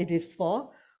Lord, it is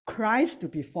for Christ to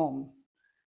be formed.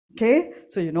 Okay,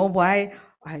 so you know why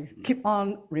I keep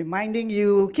on reminding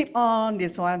you, keep on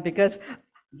this one, because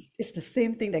it's the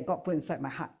same thing that God put inside my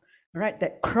heart, right?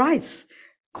 That Christ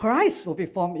will be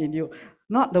formed in you,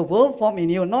 not the world formed in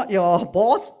you, not your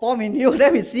boss formed in you.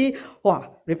 Then we see,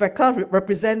 wow, Rebecca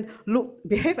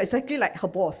behave exactly like her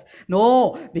boss.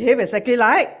 No, behave exactly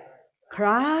like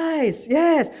Christ.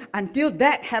 Yes, until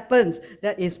that happens,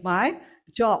 that is my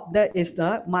job. That is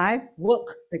my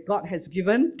work that God has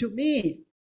given to me.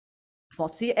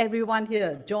 Foresee everyone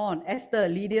here, John, Esther,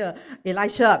 Lydia,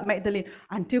 Elisha, Magdalene,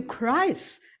 until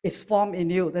Christ is formed in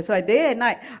you. That's why day and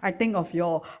night I think of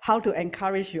how to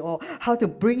encourage you all, how to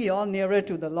bring you all nearer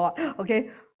to the Lord. Okay,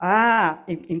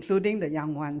 including the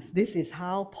young ones. This is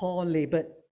how Paul labored,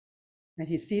 and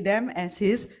he see them as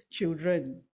his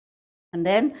children. And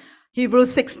then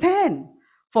Hebrews 6:10,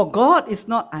 for God is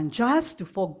not unjust to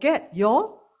forget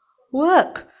your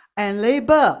work and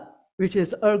labor, which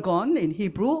is ergon in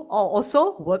Hebrew, or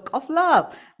also work of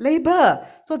love, labor.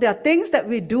 So there are things that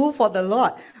we do for the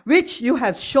Lord, which you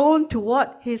have shown toward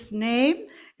his name,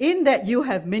 in that you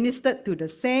have ministered to the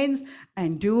saints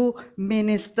and do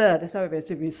minister. That's why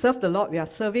when we serve the Lord, we are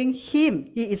serving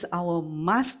him. He is our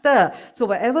master. So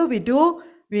whatever we do,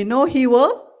 we know he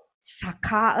will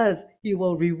sakar us. He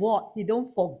will reward. He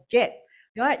don't forget.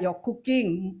 Right? You're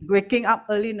cooking, waking up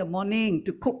early in the morning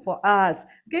to cook for us.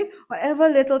 Okay, whatever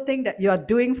little thing that you are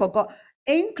doing for God,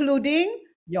 including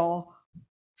your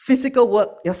physical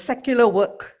work, your secular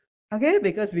work. Okay,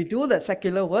 because we do the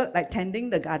secular work like tending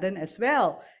the garden as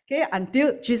well. Okay,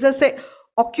 until Jesus said,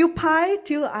 occupy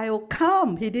till I will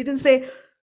come. He didn't say,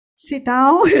 sit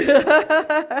down,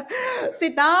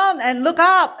 sit down and look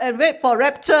up and wait for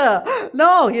rapture.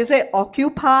 No, he said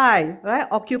occupy, right?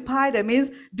 Occupy, that means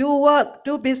do work,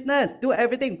 do business, do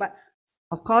everything. But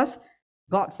of course,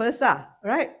 God first,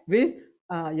 right? With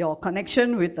your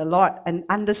connection with the Lord and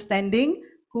understanding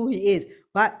who he is.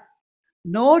 But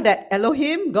know that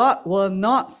Elohim, God, will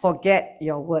not forget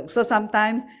your work. So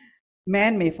sometimes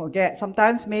man may forget.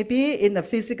 Sometimes maybe in the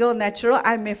physical, natural,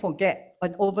 I may forget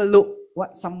and overlook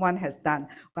what someone has done.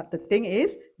 But the thing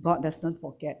is, God does not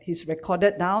forget. He's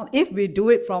recorded down if we do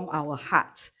it from our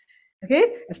heart.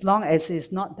 Okay? As long as it's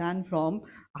not done from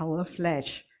our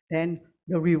flesh, then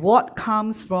the reward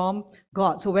comes from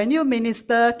God. So when you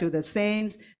minister to the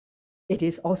saints, it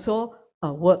is also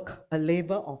a work, a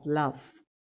labor of love.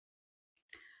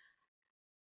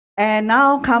 And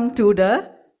now come to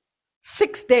the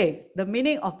 6th day, the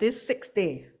meaning of this 6th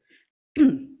day.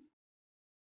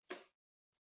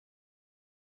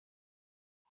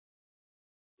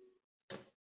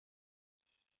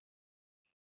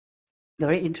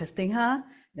 Very interesting, huh?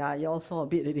 Yeah, you all saw a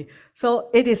bit already.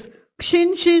 So it is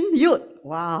Shin Shin Yud.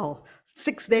 Wow.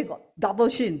 6th day got double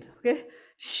Shin. Okay.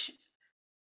 Shishi.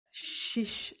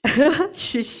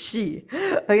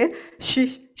 Okay.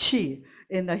 Shishi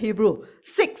in the Hebrew.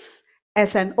 6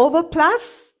 as an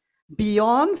overplus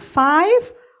beyond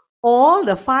 5, all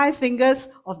the 5 fingers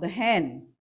of the hand.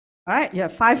 Right? You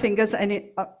have 5 fingers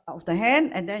of the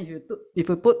hand, and then if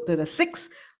you put to the 6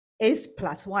 is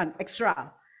plus 1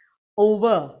 extra.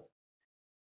 over.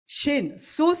 Shin,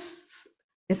 sus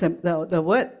is the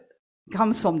word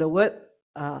comes from the word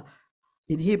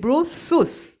in Hebrew,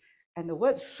 sus. And the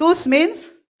word sus means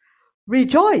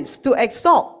rejoice, to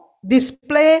exalt,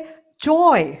 display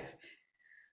joy,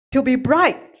 to be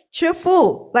bright,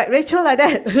 cheerful, like Rachel, like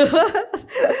that.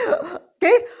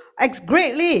 Okay, acts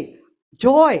greatly,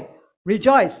 joy,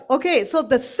 rejoice. Okay, so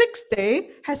the sixth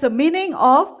day has a meaning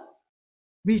of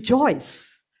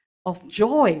rejoice, of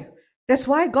joy. That's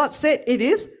why God said it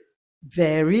is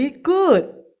very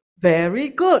good, very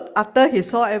good. After he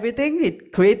saw everything he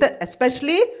created,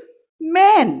 especially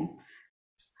man,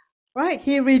 right?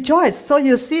 He rejoiced. So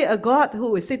you see a God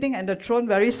who is sitting on the throne,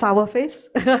 very sour face.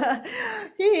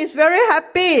 He is very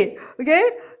happy, okay?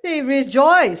 He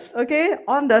rejoiced, okay,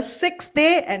 on the sixth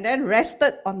day and then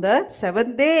rested on the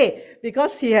seventh day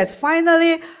because he has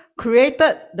finally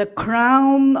created the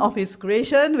crown of his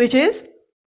creation, which is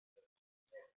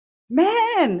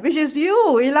man, which is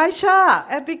you, Elisha,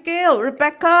 Abigail,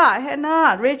 Rebecca,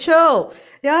 Hannah, Rachel,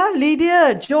 yeah,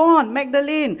 Lydia, John,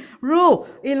 Magdalene, Ruth,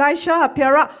 Elisha,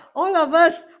 Piara, all of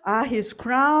us are his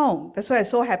crown. That's why I'm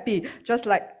so happy. Just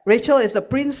like Rachel is a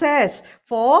princess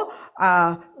for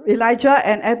Elijah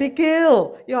and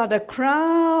Abigail. You are the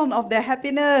crown of their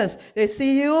happiness. They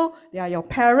see you, they are your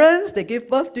parents, they give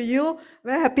birth to you.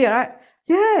 Very happy, right?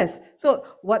 Yes. So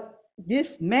what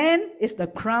this man is the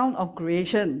crown of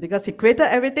creation because he created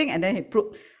everything and then he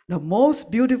put the most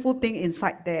beautiful thing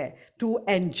inside there to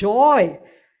enjoy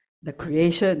the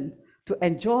creation, to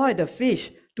enjoy the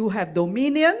fish, to have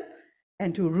dominion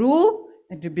and to rule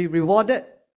and to be rewarded.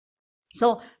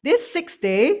 So this sixth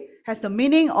day has the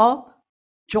meaning of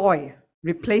joy,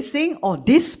 replacing or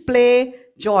display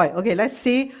joy. Okay, let's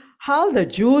see how the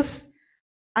Jews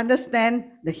understand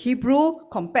the Hebrew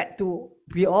compared to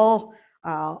we all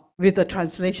with the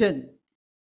translation.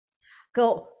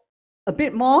 Go a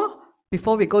bit more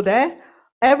before we go there.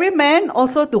 Every man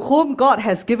also to whom God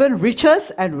has given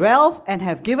riches and wealth and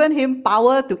have given him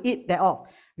power to eat thereof.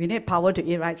 We need power to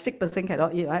eat, right? Sick person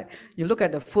cannot eat, right? You look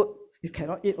at the food, you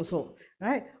cannot eat also,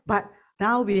 right? But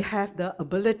now we have the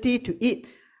ability to eat.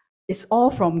 It's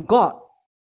all from God.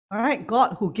 All right,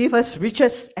 God who gave us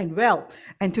riches and wealth,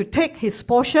 and to take his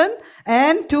portion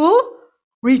and to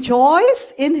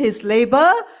rejoice in his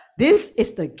labor. This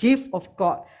is the gift of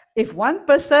God. If one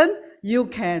person, you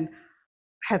can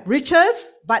have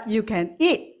riches, but you can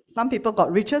eat. Some people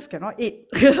got riches, cannot eat,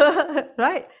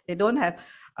 right? They don't have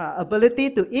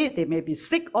ability to eat. They may be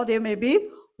sick or they may be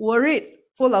worried,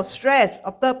 full of stress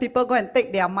after people go and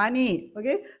take their money,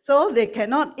 okay? So they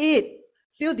cannot eat.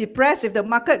 Feel depressed. If the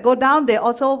market go down, they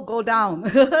also go down.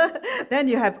 Then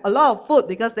you have a lot of food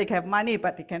because they have money,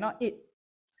 but they cannot eat.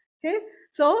 Okay,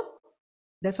 so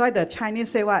that's why the Chinese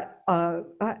say what?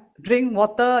 Drink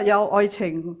water, yao oi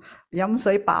ching, yam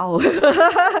sui bao.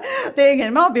 They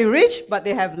cannot be rich, but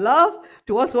they have love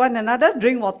towards one another.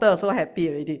 Drink water, so happy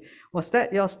already. Was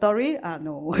that your story?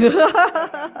 No.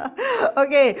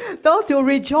 Okay, those who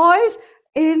rejoice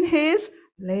in his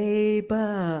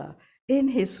labor, in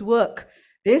his work.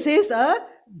 This is a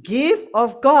gift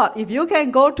of God. If you can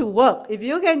go to work, if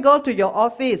you can go to your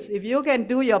office, if you can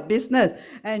do your business,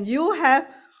 and you have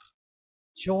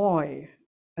joy,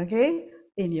 okay,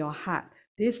 in your heart,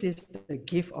 this is the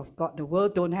gift of God. The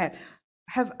world don't have.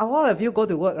 Have all of you go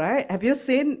to work, right? Have you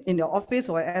seen in your office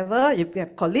or wherever, if you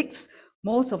have colleagues,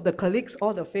 most of the colleagues,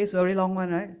 all the face very long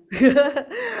one, right?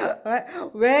 Right?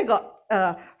 Where got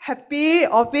happy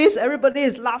office, everybody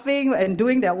is laughing and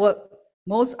doing their work.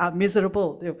 Most are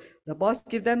miserable. The boss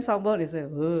give them some work, they say,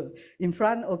 in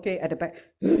front, okay, at the back,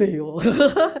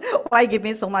 why give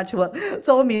me so much work?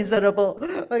 So miserable.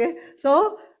 Okay,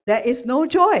 so there is no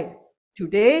joy.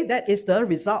 Today, that is the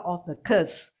result of the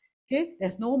curse. Okay,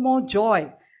 there's no more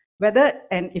joy.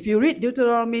 And if you read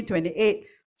Deuteronomy 28,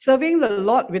 serving the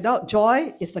Lord without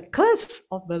joy is a curse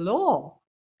of the law.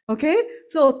 Okay,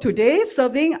 so today,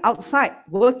 serving outside,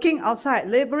 working outside,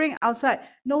 laboring outside,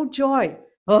 no joy.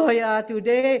 Oh yeah,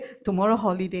 today, tomorrow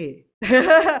holiday.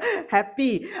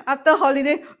 Happy. After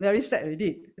holiday, very sad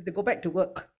already. Have to go back to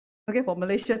work. Okay, for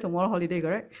Malaysia, tomorrow holiday,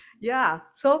 correct? Yeah,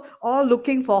 so all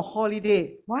looking for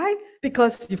holiday. Why?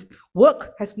 Because if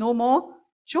work has no more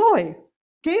joy.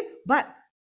 Okay, but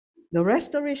the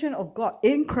restoration of God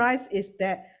in Christ is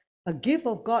that a gift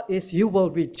of God is you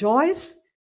will rejoice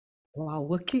while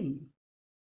working.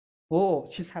 Oh,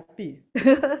 she's happy.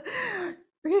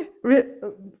 Okay,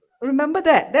 remember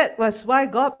that. That was why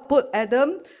God put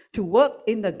Adam to work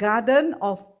in the Garden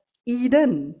of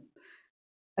Eden,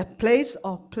 a place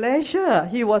of pleasure.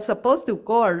 He was supposed to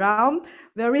go around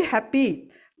very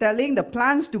happy, telling the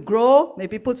plants to grow,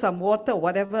 maybe put some water,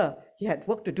 whatever. He had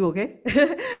work to do, okay?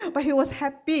 But he was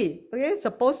happy, okay?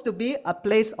 Supposed to be a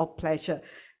place of pleasure.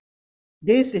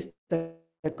 This is the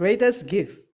greatest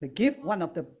gift, one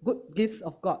of the good gifts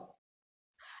of God.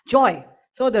 Joy.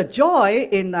 So the joy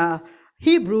in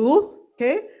Hebrew,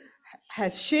 okay,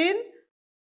 has shin,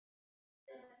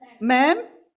 mem,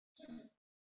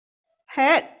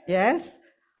 head, yes,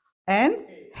 and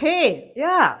hey,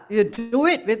 yeah, you do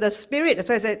it with the Spirit. That's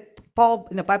why I said, Paul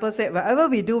in the Bible said, whatever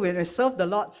we do when we serve the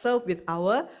Lord, serve with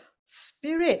our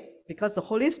spirit, because the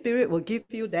Holy Spirit will give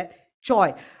you that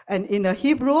joy. And in the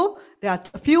Hebrew, there are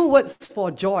a few words for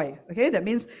joy. Okay, that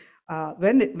means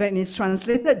when it's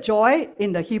translated joy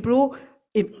in the Hebrew,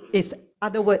 it is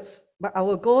other words. But I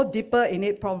will go deeper in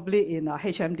it probably in our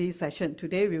HMD session.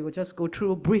 Today, we will just go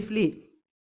through briefly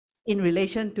in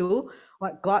relation to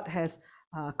what God has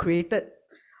created.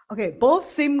 Okay, both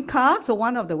simcha, so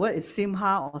one of the word is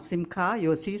simha or simcha. You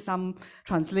will see some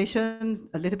translations,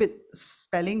 a little bit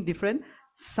spelling different.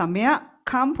 Samyak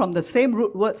come from the same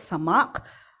root word samak,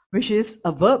 which is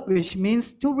a verb which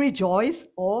means to rejoice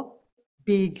or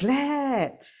be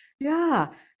glad. Yeah,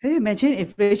 can you imagine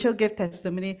if Rachel gave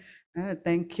testimony?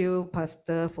 Thank you,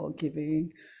 Pastor, for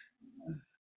giving.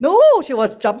 No, she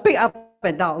was jumping up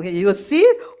and down. Okay, you will see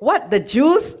what the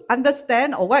Jews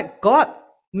understand or what God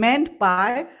meant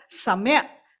by samyak,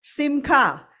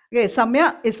 simcha. Okay,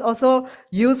 samyak is also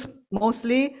used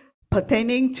mostly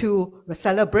pertaining to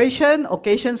celebration,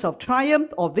 occasions of triumph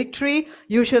or victory,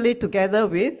 usually together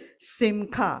with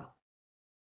simcha.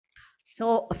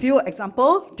 So a few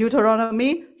examples,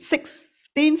 Deuteronomy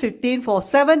 6:15, for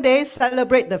 7 days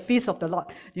celebrate the feast of the Lord.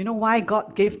 You know why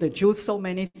God gave the Jews so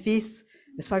many feasts?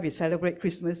 That's why we celebrate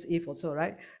Christmas Eve also,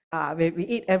 right? We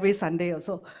eat every Sunday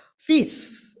also.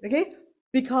 Feasts, okay?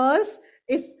 Because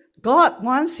it's God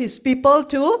wants his people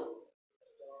to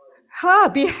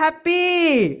be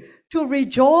happy, to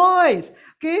rejoice,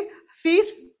 okay?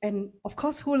 Feast, and of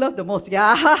course, who loved the most?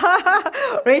 Yeah,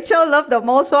 Rachel loved the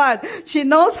most one. She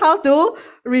knows how to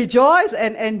rejoice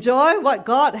and enjoy what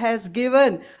God has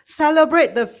given.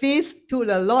 Celebrate the feast to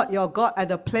the Lord your God at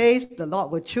the place the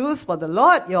Lord will choose, for the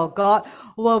Lord your God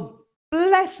will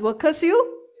curse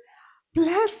you,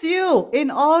 bless you in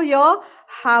all your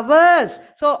harvest.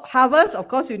 So harvest, of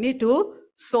course, you need to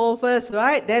sow first,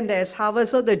 right? Then there's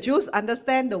harvest. So the Jews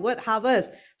understand the word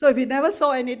harvest. So if you never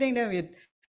sow anything, then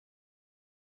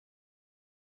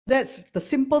that's the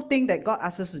simple thing that God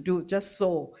asks us to do, just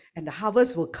sow. And the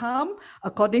harvest will come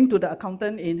according to the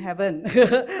accountant in heaven.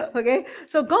 Okay?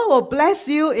 So God will bless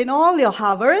you in all your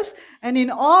harvest and in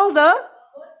all the...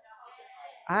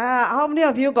 how many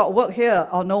of you got work here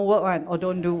or no work one or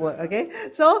don't do work? Okay,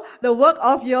 so the work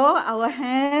of our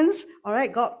hands, all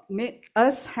right, God made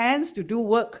us hands to do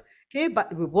work, okay, but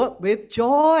we work with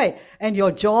joy. And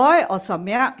your joy or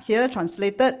samyak here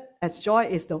translated as joy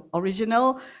is the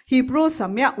original Hebrew.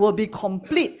 Samyak will be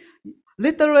complete.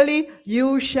 Literally,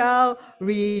 you shall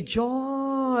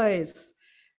rejoice.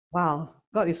 Wow,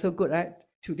 God is so good, right?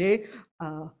 Today,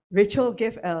 Rachel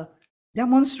gave a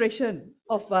demonstration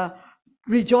of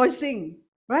rejoicing,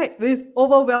 right? With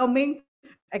overwhelming,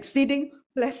 exceeding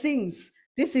blessings.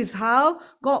 This is how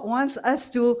God wants us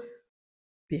to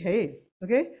behave,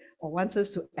 okay? Or wants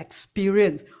us to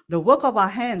experience the work of our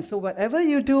hands. So whatever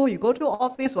you do, you go to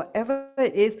office, whatever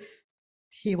it is,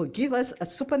 he will give us a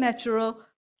supernatural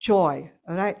joy,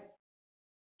 all right?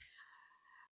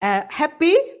 A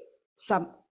happy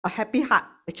heart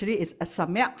actually is a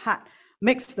samyak heart.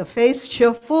 Makes the face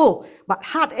cheerful, but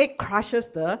heartache crushes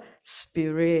the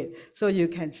spirit. So you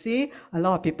can see a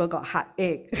lot of people got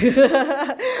heartache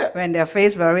when their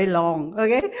face very long,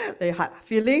 okay? They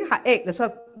feeling heartache. That's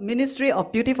why ministry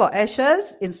of beauty for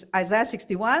ashes in Isaiah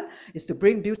 61 is to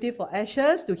bring beauty for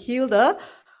ashes, to heal the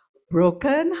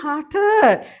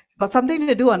broken-hearted. Got something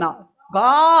to do or not?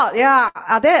 God, yeah.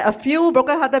 Are there a few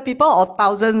broken-hearted people or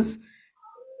thousands?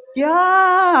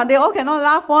 Yeah, they all cannot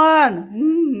laugh one.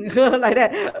 Like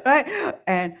that, right?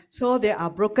 And so they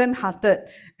are broken-hearted.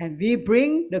 And we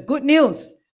bring the good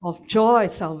news of joy,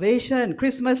 salvation,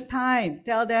 Christmas time.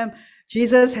 Tell them,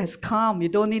 Jesus has come. You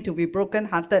don't need to be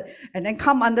broken-hearted. And then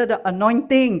come under the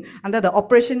anointing, under the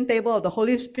operation table of the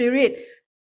Holy Spirit.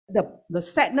 The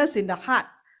sadness in the heart,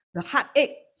 the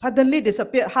heartache suddenly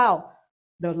disappeared. How?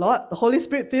 The Holy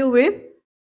Spirit filled with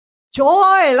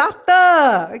joy,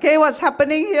 laughter. Okay, what's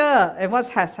happening here and what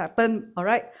has happened, all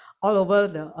right, all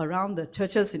over around the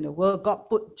churches in the world, God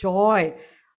put joy.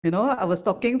 You know, I was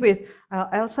talking with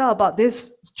Elsa about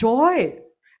this joy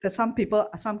that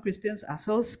some Christians are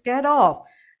so scared of.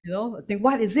 You know, think,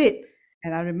 what is it?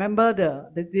 And I remember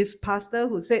this pastor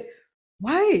who said,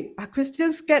 Why are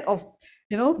Christians scared of,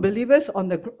 believers on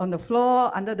the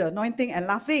floor under the anointing and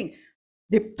laughing?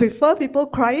 They prefer people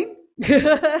crying?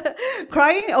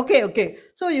 Crying? Okay.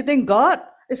 So you think God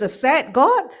is a sad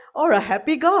God or a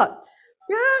happy God?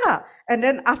 Yeah. And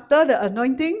then after the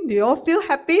anointing, do you all feel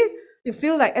happy? You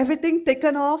feel like everything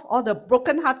taken off, all the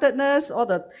brokenheartedness, all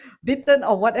the bitten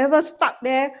or whatever stuck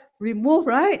there, removed,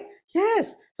 right?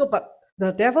 Yes. So, but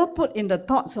the devil put in the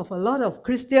thoughts of a lot of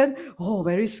Christian, oh,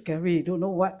 very scary. Don't know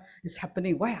what is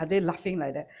happening. Why are they laughing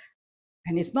like that?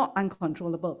 And it's not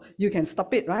uncontrollable. You can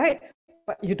stop it, right?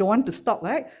 But you don't want to stop,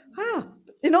 right?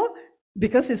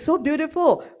 Because it's so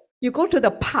beautiful. You go to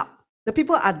the pub, the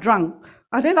people are drunk.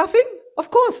 Are they laughing? Of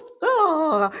course.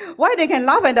 Oh, why they can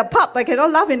laugh in the pub but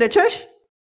cannot laugh in the church?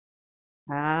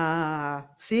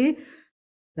 See,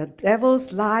 the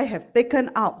devil's lie have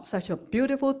taken out such a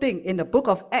beautiful thing in the book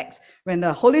of Acts. When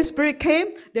the Holy Spirit came,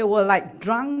 they were like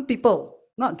drunk people,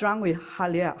 not drunk with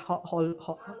halua,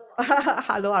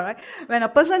 right? When a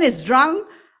person is drunk,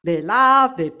 they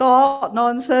laugh, they talk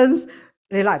nonsense,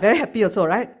 they like very happy also,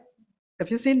 right?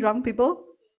 Have you seen drunk people?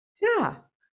 Yeah,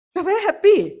 they're very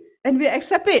happy, and we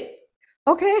accept it.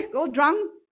 Okay, go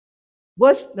drunk.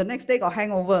 Worse, the next day got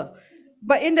hangover.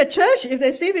 But in the church, if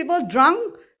they see people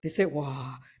drunk, they say,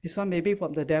 wow, this one may be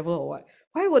from the devil or what?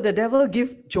 Why would the devil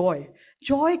give joy?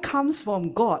 Joy comes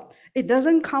from God. It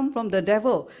doesn't come from the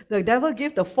devil. The devil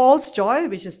gives the false joy,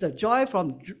 which is the joy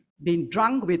from being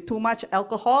drunk with too much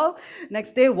alcohol.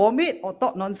 Next day, vomit or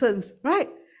talk nonsense, right?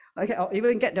 Okay, or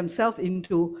even get themselves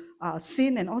into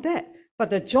sin and all that. But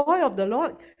the joy of the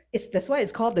Lord, that's why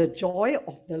it's called the joy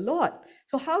of the Lord.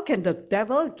 So how can the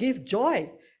devil give joy?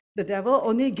 The devil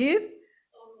only give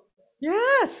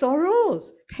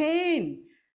sorrows, pain,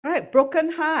 right?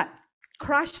 Broken heart,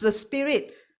 crush the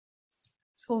spirit.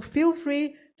 So feel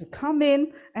free to come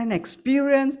in and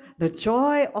experience the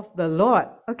joy of the Lord,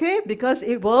 okay? Because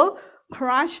it will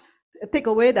take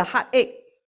away the heartache.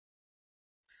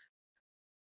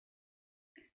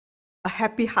 A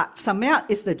happy heart. Samyak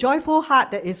is the joyful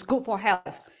heart that is good for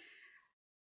health.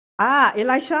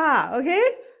 Elisha, okay?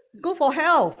 Good for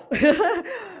health.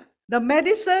 The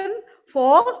medicine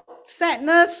for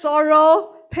sadness,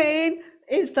 sorrow, pain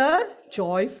is the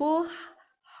joyful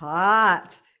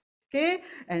heart. Okay?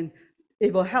 And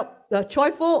it will help. A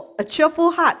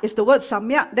cheerful heart is the word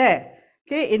samyak there.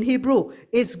 Okay, in Hebrew.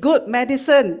 It's good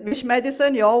medicine. Which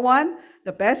medicine you all want?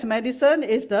 The best medicine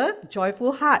is the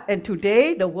joyful heart. And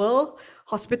today, the world,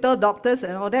 hospital doctors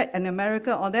and all that, and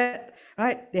America, all that,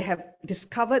 right? They have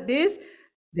discovered this.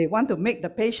 They want to make the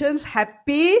patients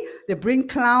happy. They bring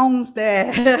clowns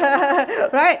there,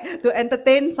 right? To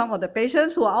entertain some of the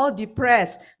patients who are all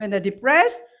depressed. When they're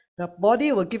depressed, the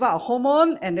body will give out a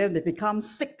hormone and then they become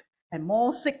sick and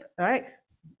more sick, right?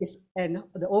 And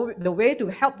the way to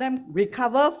help them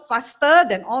recover faster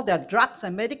than all their drugs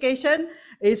and medication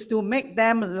is to make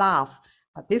them laugh.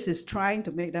 But this is trying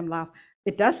to make them laugh.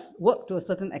 It does work to a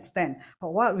certain extent.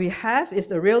 But what we have is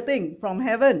the real thing from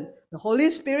heaven. The Holy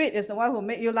Spirit is the one who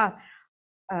make you laugh.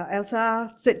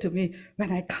 Elsa said to me,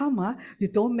 when I come, you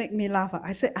don't make me laugh.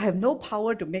 I said, I have no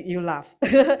power to make you laugh.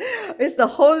 It's the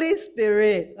Holy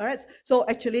Spirit. All right. So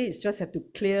actually, it's just have to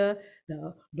clear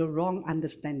the wrong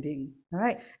understanding. All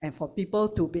right. And for people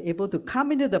to be able to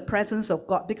come into the presence of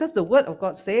God, because the word of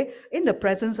God say, in the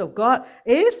presence of God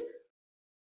is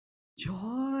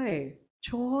joy.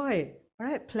 All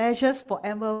right, pleasures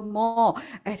forevermore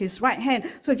at his right hand.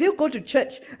 So if you go to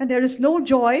church and there is no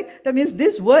joy, that means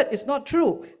this word is not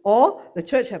true, or the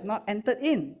church have not entered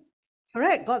in.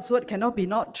 Correct? God's word cannot be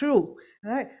not true.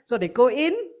 All right. So they go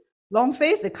in, long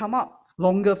face, they come out,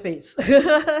 longer face.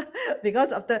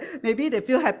 Because after maybe they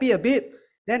feel happy a bit,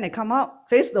 then they come out,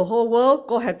 face the whole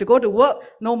world, have to go to work,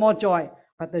 no more joy.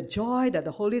 But the joy that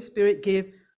the Holy Spirit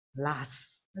gave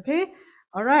lasts. Okay?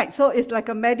 All right, so it's like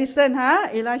a medicine,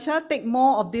 Elisha, take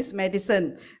more of this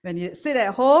medicine. When you sit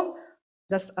at home,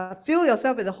 just fill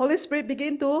yourself with the Holy Spirit,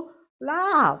 begin to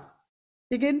laugh.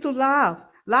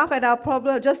 Laugh at our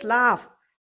problem, just laugh,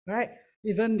 right?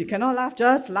 Even you cannot laugh,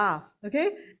 just laugh,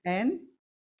 okay? And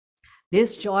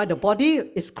this joy, the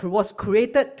body was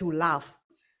created to laugh.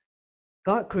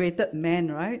 God created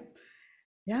man, right?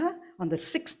 Yeah, on the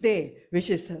 6th day, which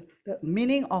is the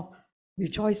meaning of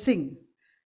rejoicing.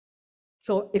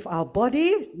 So if our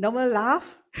body never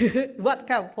laugh, what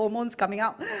kind of hormones coming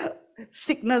out?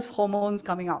 Sickness hormones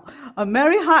coming out. A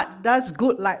merry heart does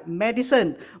good like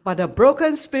medicine, but a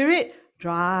broken spirit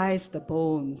dries the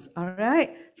bones. All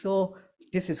right? So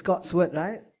this is God's word,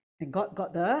 right? And God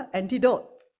got the antidote.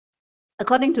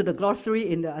 According to the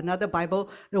glossary in another Bible,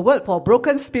 the word for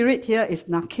broken spirit here is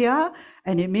nakia,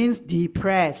 and it means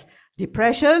depressed.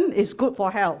 Depression is good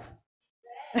for health.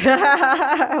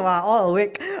 Wow, all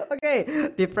awake. Okay,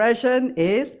 depression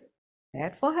is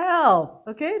bad for health.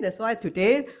 Okay, that's why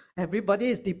today everybody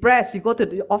is depressed. You go to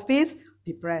the office,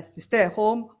 depressed. You stay at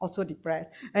home, also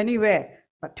depressed. Anywhere.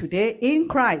 But today in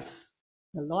Christ,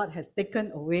 the Lord has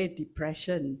taken away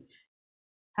depression.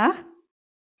 Huh?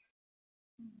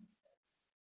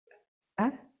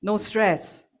 Huh? No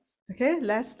stress. Okay,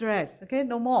 less stress. Okay,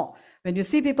 no more. When you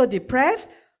see people depressed,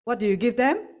 what do you give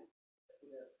them?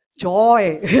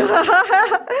 Joy.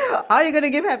 How are you going to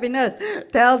give happiness?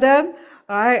 Tell them,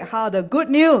 all right, how the good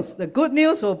news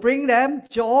will bring them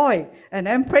joy. And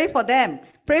then pray for them.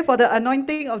 Pray for the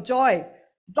anointing of joy.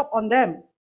 Drop on them.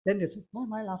 Then you say, why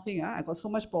am I laughing? I got so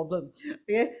much problem.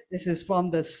 Okay, this is from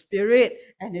the Spirit,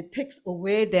 and it takes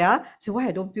away their, so why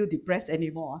I don't feel depressed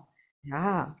anymore?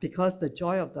 Yeah, because the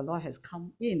joy of the Lord has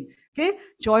come in. Okay,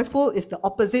 joyful is the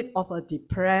opposite of a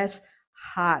depressed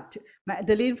heart.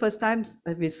 Magdalene, first time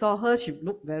we saw her, she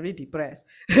looked very depressed.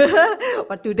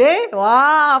 But today,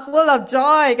 wow, full of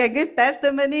joy, can give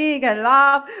testimony, can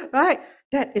laugh, right?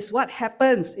 That is what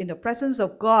happens in the presence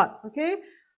of God, okay?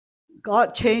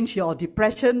 God changed your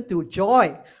depression to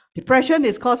joy. Depression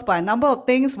is caused by a number of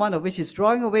things, one of which is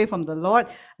drawing away from the Lord.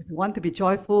 If you want to be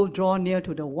joyful, draw near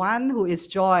to the one who is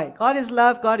joy. God is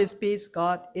love, God is peace,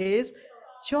 God is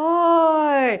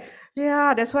joy.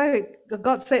 Yeah, that's why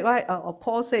God said, right? Or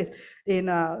Paul says in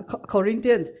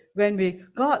Corinthians,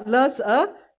 God loves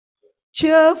a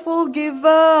cheerful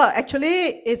giver.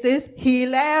 Actually, it is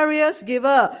hilarious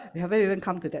giver. We haven't even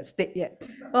come to that state yet.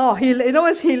 Oh, you know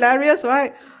it's hilarious,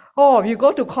 right? Oh, you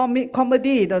go to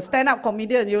comedy, the stand-up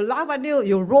comedian, you laugh until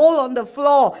you roll on the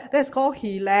floor. That's called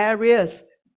hilarious.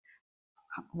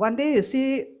 One day you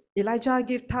see Elijah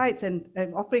give tithes and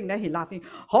offering, then he laughing,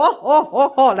 ho, ho,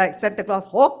 ho, ho, like Santa Claus,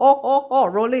 ho, ho, ho, ho,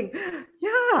 rolling.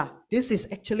 Yeah, this is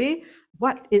actually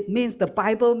what it means, the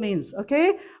Bible means,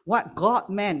 okay? What God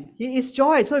meant. He is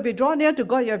joy. So if you draw near to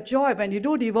God, you have joy. When you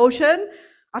do devotion,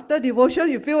 after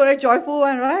devotion, you feel very joyful,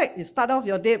 right? You start off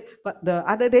your day, but the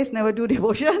other days never do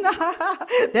devotion.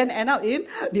 Then end up in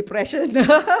depression.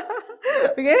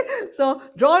 Okay, so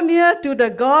draw near to the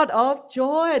God of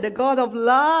joy, the God of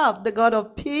love, the God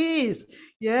of peace.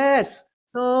 Yes.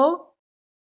 So,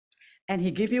 and he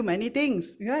give you many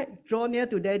things, right? Draw near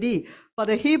to Daddy. For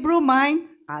the Hebrew mind,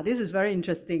 this is very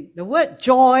interesting. The word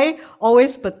joy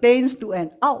always pertains to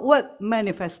an outward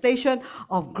manifestation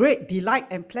of great delight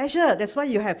and pleasure. That's why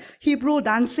you have Hebrew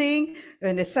dancing.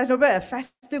 When they celebrate a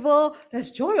festival,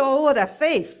 there's joy all over their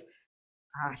face.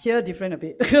 Here different a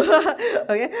bit.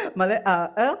 Okay,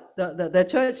 the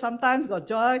church sometimes got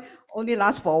joy, only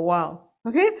lasts for a while.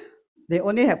 Okay, they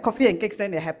only have coffee and cakes,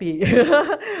 then they're happy.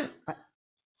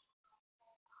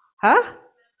 Huh?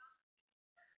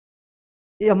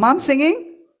 Your mom singing?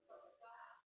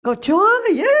 Got joy,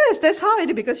 yes, that's how it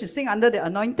is, because you sing under the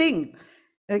anointing.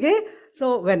 Okay,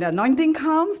 so when the anointing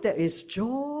comes, there is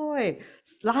joy,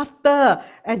 laughter,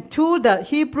 and to the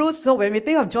Hebrews. So when we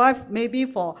think of joy, maybe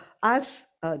for us,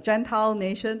 Gentile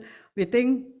nation, we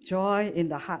think joy in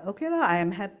the heart. Okay, I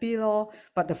am happy, Lord,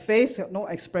 but the face have no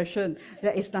expression.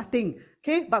 There is nothing.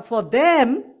 Okay, but for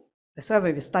them, that's why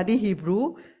when we study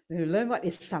Hebrew, when you learn what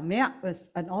is sameach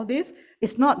and all this,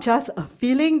 it's not just a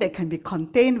feeling that can be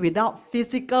contained without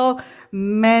physical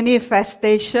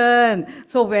manifestation.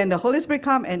 So when the Holy Spirit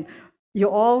comes and you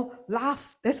all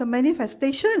laugh, there's a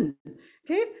manifestation.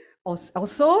 Okay?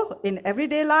 Also, in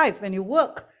everyday life, when you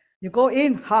work, you go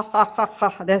in, ha, ha, ha,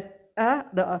 ha.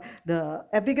 The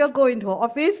Abigail go into her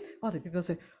office, all the people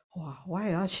say, wow,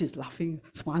 why she's laughing,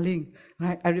 smiling,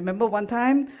 right? I remember one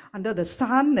time under the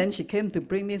sun, then she came to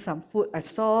bring me some food. I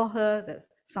saw her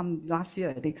some last year,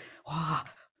 I think. Wow,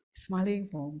 smiling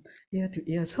from ear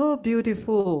to ear, so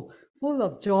beautiful, full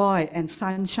of joy and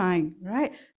sunshine,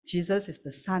 right? Jesus is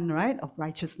the sun, right, of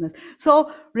righteousness.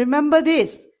 So remember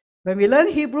this, when we learn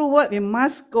Hebrew word, we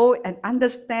must go and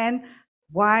understand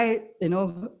why,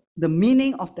 the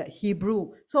meaning of that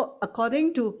Hebrew. So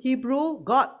according to Hebrew,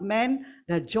 God meant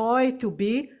the joy to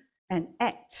be an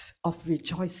act of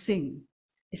rejoicing.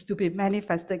 It's to be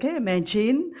manifested. Can you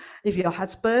imagine if your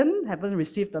husband haven't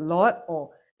received the Lord,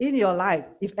 or in your life,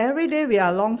 if every day we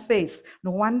are long-faced,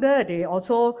 no wonder they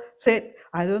also said,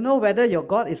 I don't know whether your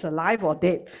God is alive or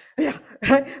dead. Yeah.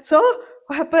 So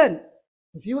what happened?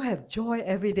 If you have joy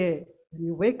every day, when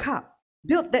you wake up,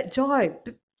 build that joy.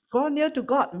 Draw near to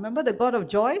God. Remember the God of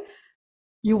joy?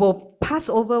 You will pass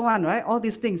over one, right? All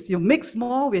these things. You mix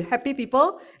more with happy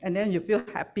people, and then you feel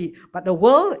happy. But the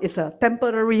world is a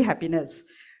temporary happiness.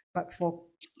 But for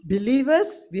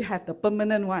believers, we have the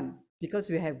permanent one, because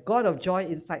we have God of joy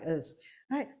inside us.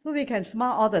 right? So we can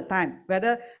smile all the time.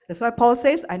 That's why Paul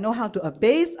says, I know how to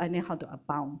abase, I know how to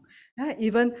abound. Right?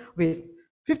 Even with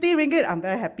 50 ringgit, I'm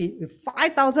very happy. With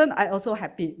 5,000, I also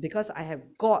happy because I have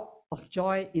God of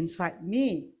joy inside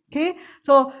me. Okay,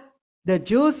 so the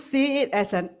Jews see it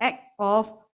as an act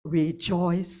of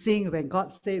rejoicing when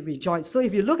God says rejoice. So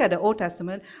if you look at the Old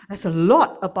Testament, there's a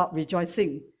lot about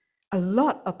rejoicing, a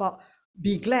lot about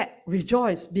be glad,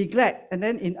 rejoice, be glad. And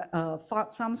then in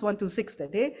Psalms 126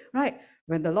 that day, right,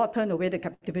 when the Lord turned away the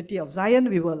captivity of Zion,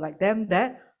 we were like them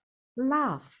that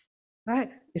laugh,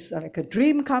 right? It's like a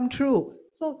dream come true.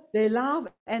 So they laugh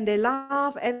and they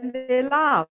laugh and they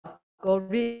laugh. Go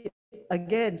read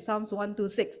again, Psalms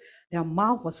 126. Their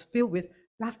mouth was filled with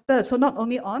laughter. So not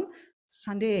only on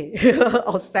Sunday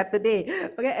or Saturday,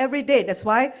 okay, every day. That's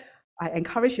why I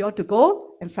encourage you all to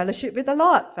go and fellowship with the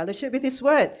Lord, fellowship with His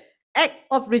Word. Act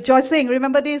of rejoicing.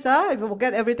 Remember this, if you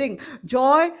forget everything.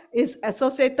 Joy is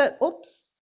associated,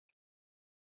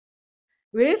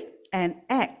 with an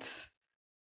act.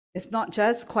 It's not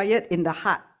just quiet in the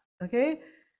heart, okay?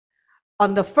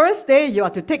 On the first day, you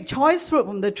are to take choice fruit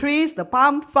from the trees, the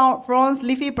palm fronds,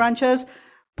 leafy branches,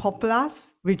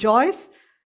 poplars, rejoice,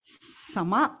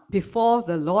 samak before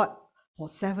the Lord for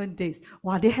 7 days.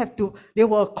 Wow, they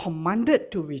were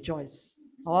commanded to rejoice.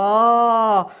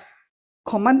 Oh,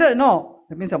 commanded, no.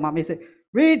 That means your mommy said,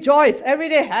 rejoice, every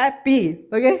day happy,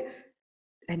 okay?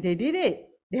 And they did it.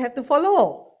 They have to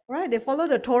follow, right? They follow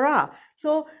the Torah.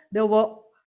 So they were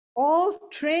all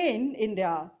trained in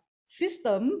their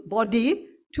system, body,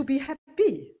 to be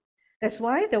happy. That's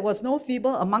why there was no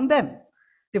fever among them.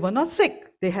 They were not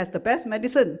sick. They had the best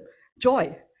medicine,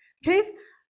 joy. Okay?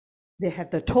 They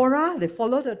have the Torah. They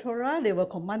follow the Torah. They were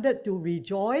commanded to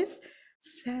rejoice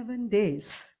 7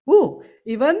 days. Woo!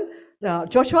 Even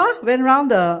Joshua went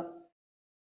around the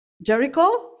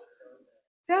Jericho.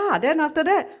 Yeah, then after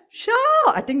that, shout!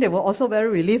 I think they were also very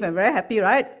relieved and very happy,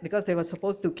 right? Because they were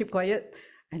supposed to keep quiet.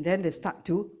 And then they start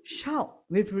to shout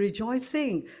with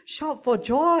rejoicing. Shout for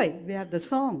joy. We have the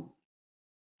song.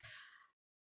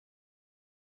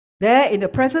 There in the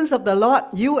presence of the Lord,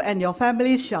 you and your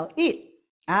families shall eat.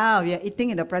 We are eating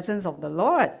in the presence of the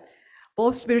Lord.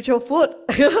 Both spiritual food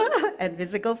and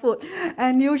physical food.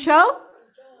 And you shall?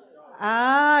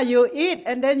 You eat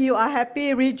and then you are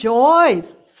happy, rejoice.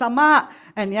 Sama.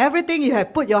 And everything you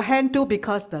have put your hand to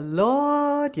because the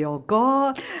Lord, your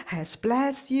God, has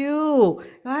blessed you.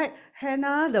 Right?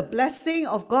 Hannah, the blessing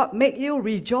of God make you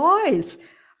rejoice.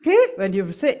 Okay? When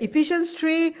you say Ephesians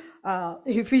 3,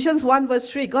 Ephesians 1 verse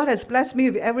 3, God has blessed me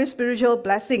with every spiritual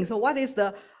blessing. So what is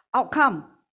the outcome?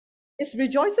 It's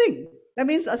rejoicing. That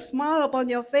means a smile upon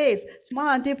your face.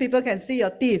 Smile until people can see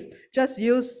your teeth. Just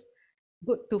use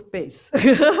good toothpaste.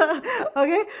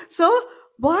 Okay? So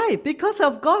why? Because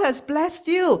of God has blessed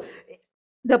you.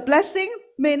 The blessing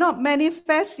may not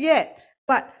manifest yet,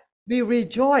 but we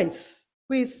rejoice.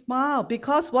 We smile.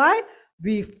 Because why?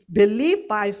 We believe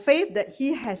by faith that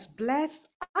He has blessed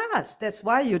us. That's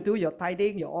why you do your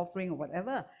tithing, your offering, or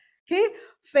whatever. Okay?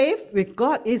 Faith with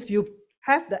God is you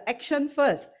have the action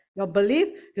first. Your belief,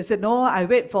 you say, no, I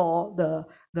wait for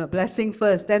the blessing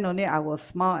first, then only I will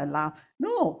smile and laugh.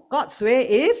 No, God's way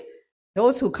is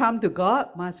those who come to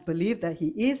God must believe that He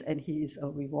is and He is a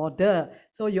rewarder.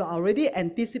 So you're already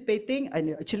anticipating and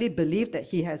you actually believe that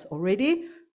He has already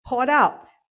poured out.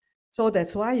 So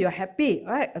that's why you're happy,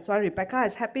 right? That's why Rebecca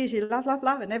is happy. She laugh,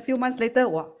 and then a few months later,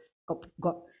 wow,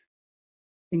 got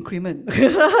increment.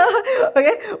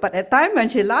 Okay, but at time when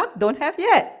she laughed, don't have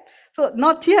yet. So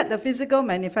not yet the physical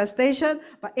manifestation,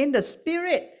 but in the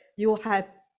spirit, you have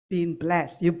been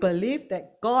blessed. You believe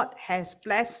that God has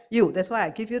blessed you. That's why I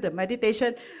give you the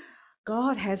meditation.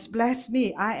 God has blessed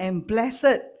me. I am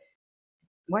blessed.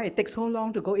 Why it takes so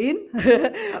long to go in?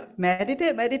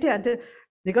 meditate until,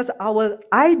 because our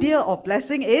idea of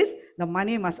blessing is the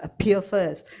money must appear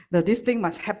first. This thing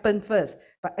must happen first.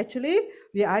 But actually,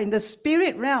 we are in the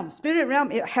spirit realm. Spirit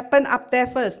realm, it happened up there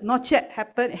first. Not yet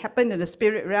happened. It happened in the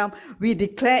spirit realm. We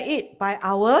declare it by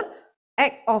our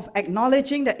act of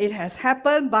acknowledging that it has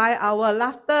happened, by our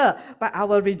laughter, by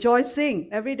our rejoicing.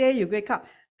 Every day you wake up.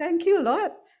 Thank you,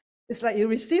 Lord. It's like you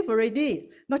receive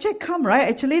already. Not yet come, right?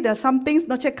 Actually, there are some things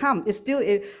not yet come. It's still,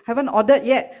 haven't ordered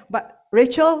yet. But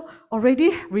Rachel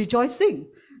already rejoicing.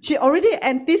 She already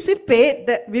anticipate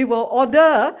that we will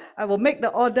order, I will make the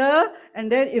order,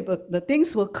 and then if the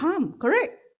things will come,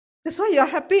 correct? That's why you're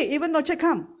happy, even not yet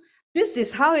come. This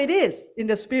is how it is in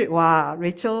the spirit. Wow,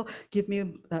 Rachel give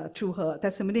me, through her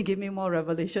testimony, give me more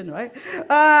revelation, right?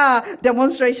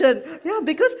 Demonstration. Yeah,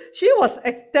 because she was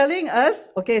telling us,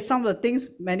 okay, some of the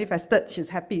things manifested, she's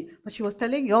happy. But she was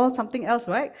telling you all something else,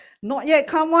 right? Not yet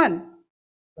come one.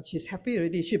 she's happy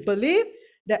already. She believed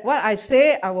that what I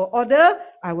say, I will order,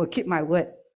 I will keep my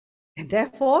word. And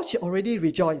therefore, she already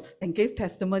rejoiced and gave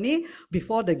testimony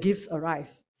before the gifts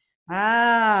arrived.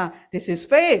 This is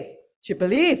faith. She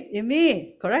believed in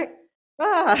me, correct?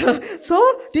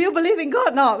 So do you believe in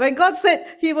God now? When God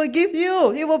said He will give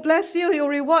you, He will bless you, He will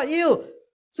reward you.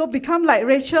 So become like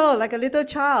Rachel, like a little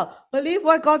child. Believe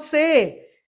what God say.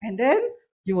 And then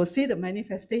you will see the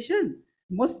manifestation.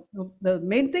 The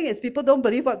main thing is people don't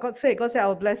believe what God said. God said, I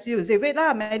will bless you. Say, wait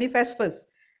lah, manifest first.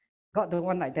 God don't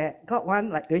want like that. God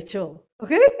want like Rachel.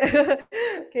 Okay?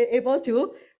 Okay, able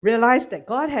to realize that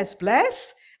God has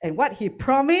blessed and what He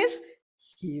promised,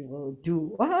 He will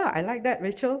do. I like that,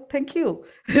 Rachel. Thank you.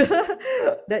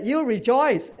 That you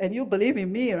rejoice and you believe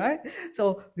in me, right?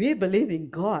 So we believe in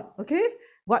God, okay?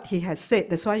 What He has said.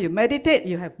 That's why you meditate,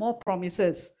 you have more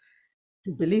promises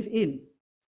to believe in.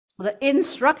 The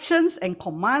instructions and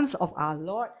commands of our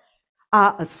Lord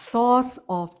are a source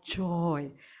of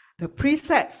joy. The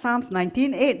precepts, Psalms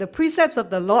 19:8, the precepts of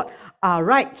the Lord are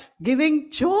right, giving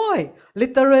joy,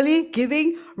 literally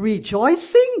giving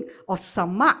rejoicing or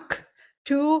samak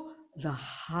to the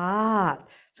heart.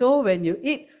 So when you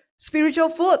eat spiritual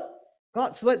food,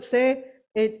 God's word say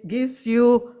it gives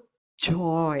you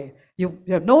joy. You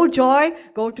have no joy,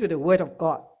 go to the word of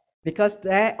God, because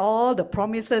there all the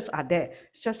promises are there.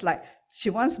 It's just like she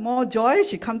wants more joy,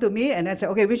 she come to me and I say,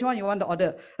 okay, which one you want to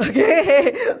order?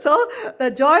 Okay, so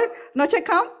the joy not yet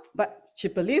come, but she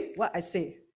believed what I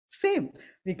say. Same.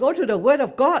 We go to the word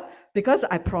of God because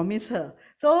I promise her.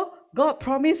 So God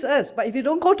promised us, but if you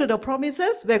don't go to the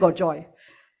promises, where got joy?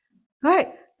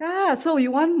 Right? So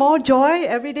you want more joy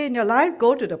every day in your life,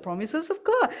 go to the promises of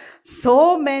God.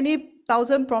 So many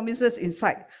thousand promises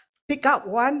inside. Pick up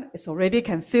one, it already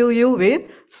can fill you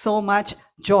with so much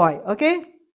joy. Okay?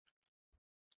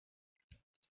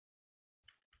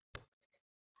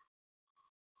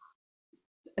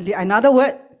 Another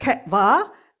word, ketva,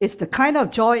 is the kind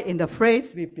of joy in the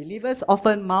phrase we believers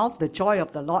often mouth, the joy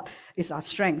of the Lord is our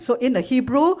strength. So in the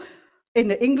Hebrew, in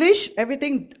the English,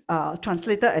 everything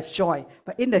translated as joy.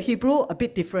 But in the Hebrew, a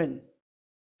bit different.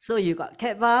 So you got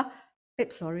ketva.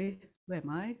 Sorry, where am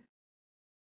I?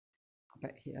 Go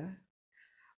back here.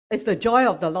 It's the joy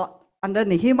of the Lord. Under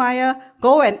Nehemiah,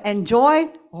 go and enjoy.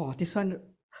 Oh, this one,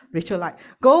 Rachel like.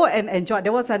 Go and enjoy.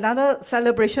 There was another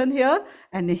celebration here,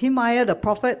 and Nehemiah, the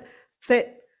prophet,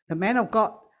 said, the man of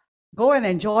God, go and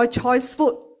enjoy choice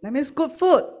food. That means good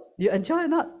food. You enjoy or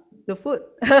not? The food.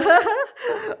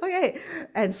 Okay.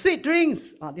 And sweet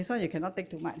drinks. Oh, this one you cannot take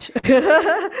too much.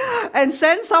 And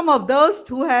send some of those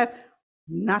who have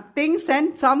nothing,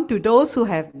 send some to those who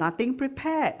have nothing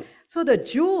prepared. So the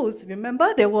Jews,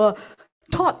 remember, they were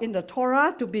taught in the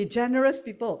Torah to be generous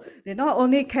people. They not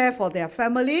only care for their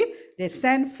family, they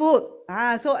send food.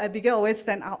 So Abigail always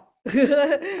send out.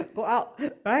 Go out,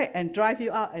 right? And drive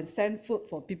you out and send food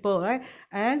for people, right?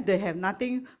 And they have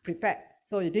nothing prepared.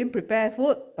 So you didn't prepare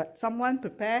food, but someone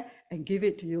prepare and give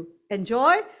it to you.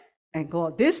 Enjoy and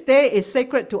go. This day is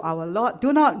sacred to our Lord.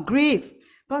 Do not grieve.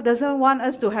 God doesn't want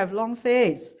us to have long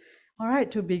face, all right,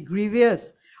 to be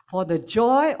grievous. For the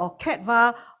joy or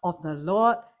ketva of the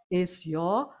Lord is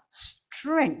your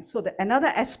strength. So another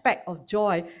aspect of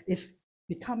joy is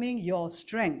becoming your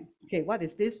strength. Okay, what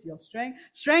is this? Your strength?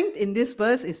 Strength in this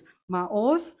verse is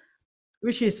maos,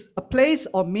 which is a place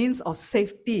or means of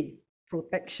safety,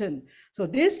 protection. So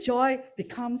this joy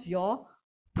becomes your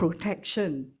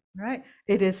protection, right?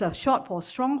 It is a short for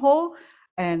stronghold,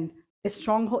 and a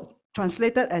stronghold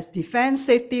translated as defense,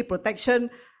 safety, protection,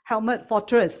 helmet,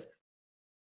 fortress.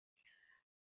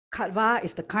 Katva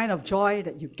is the kind of joy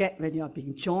that you get when you are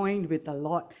being joined with the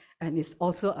Lord, and it's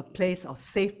also a place of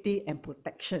safety and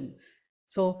protection.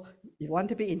 So you want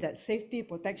to be in that safety,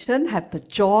 protection, have the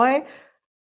joy,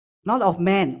 not of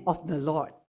man, of the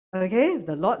Lord. Okay,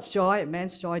 the Lord's joy and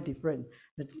man's joy different.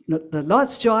 The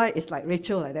Lord's joy is like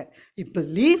Rachel, like that. You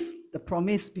believe the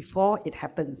promise before it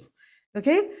happens.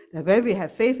 Okay, and when we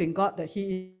have faith in God that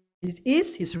He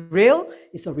is, He's real,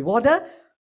 He's a rewarder,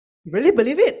 you really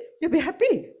believe it, you'll be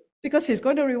happy because He's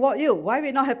going to reward you. Why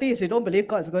we're not happy is we don't believe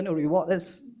God is going to reward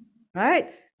us,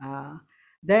 right?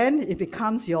 Then it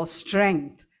becomes your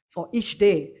strength for each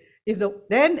day.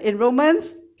 Then in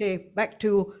Romans, okay, back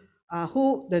to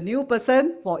who the new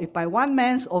person, for if by one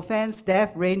man's offense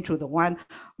death reigned through the one,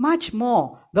 much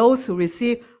more those who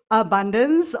receive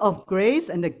abundance of grace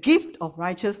and the gift of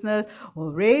righteousness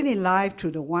will reign in life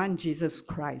through the one Jesus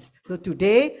Christ. So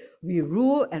today we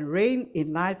rule and reign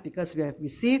in life because we have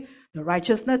received the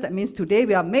righteousness. That means today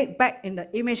we are made back in the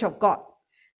image of God,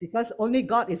 because only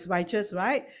God is righteous,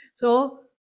 right? So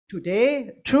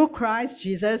today, through Christ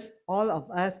Jesus, all of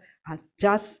us are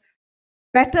just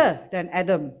better than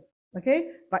Adam.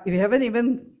 Okay? But we haven't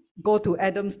even go to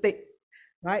Adam's state,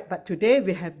 right? But today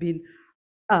we have been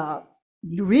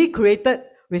recreated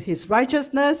with his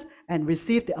righteousness and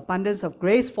received the abundance of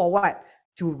grace for what?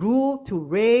 To rule, to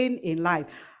reign in life.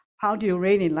 How do you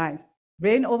reign in life?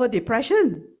 Reign over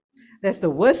depression. That's the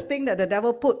worst thing that the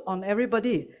devil put on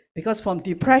everybody, because from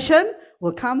depression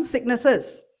will come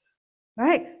sicknesses,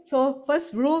 right? So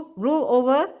first rule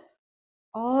over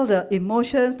all the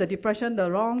emotions, the depression,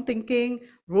 the wrong thinking,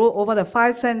 rule over the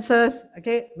 5 senses,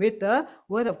 okay? With the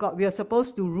word of God, we are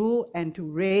supposed to rule and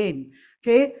to reign,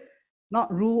 okay?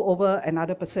 Not rule over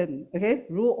another person, okay?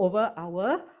 Rule over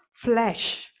our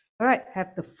flesh, all right?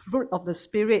 Have the fruit of the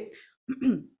Spirit.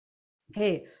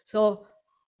 Okay, so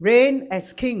reign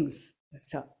as kings. That's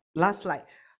the last slide.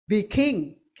 Be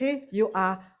king, okay? You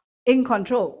are in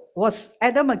control. Was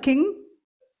Adam a king?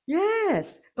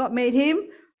 Yes, God made him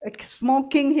a small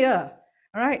king here,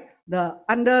 all right? The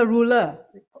under ruler.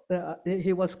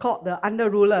 He was called the under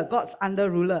ruler, God's under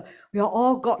ruler. We are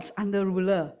all God's under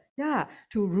ruler. Yeah,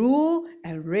 to rule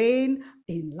and reign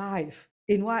in life.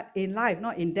 In what? In life,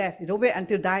 not in death. You don't wait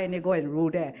until die and you go and rule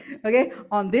there. Okay?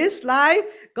 On this life,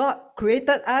 God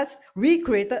created us,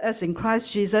 recreated us in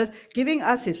Christ Jesus, giving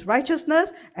us his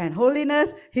righteousness and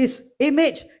holiness, his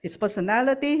image, his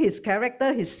personality, his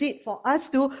character, his seed for us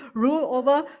to rule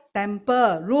over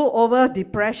temper, rule over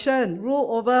depression,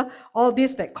 rule over all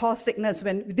this that cause sickness.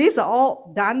 When these are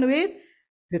all done with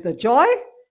the joy,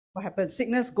 what happens?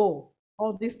 Sickness go.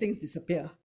 All these things disappear.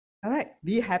 All right,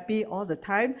 be happy all the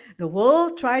time. The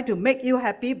world try to make you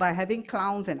happy by having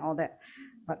clowns and all that.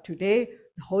 But today,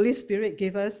 the Holy Spirit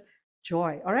gave us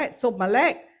joy. All right, so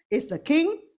Melech is the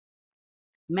king.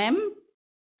 Mem,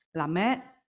 Lamed,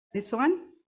 this one.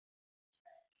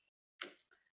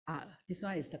 This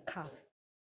one is the calf.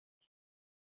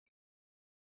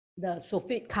 The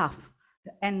Sophic calf,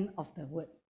 the end of the word.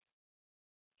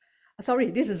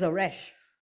 Sorry, this is a Resh.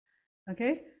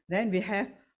 Okay, then we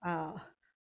have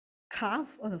calf.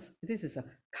 Oh, no, this is a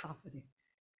calf.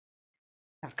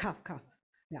 Calf.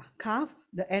 Yeah, calf,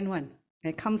 the end one.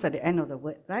 It comes at the end of the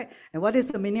word, right? And what is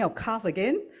the meaning of calf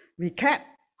again? Recap.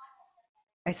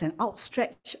 As an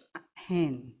outstretched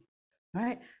hand,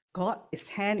 right? God's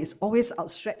hand is always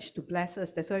outstretched to bless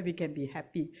us. That's why we can be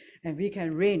happy and we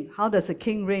can reign. How does a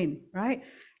king reign, right?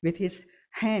 With his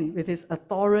hand, with his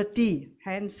authority.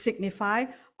 Hands signify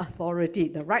authority,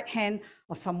 the right hand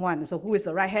of someone. So who is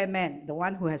the right hand man? The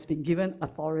one who has been given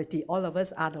authority. All of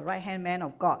us are the right hand man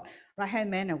of God, right hand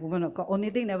man and woman of God. Only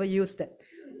thing never use that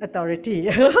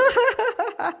authority.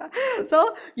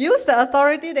 So use the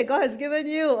authority that God has given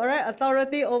you, all right?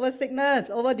 Authority over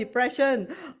sickness, over depression,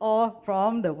 or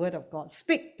from the word of God.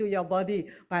 Speak to your body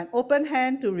by an open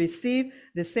hand to receive.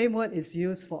 The same word is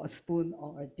used for a spoon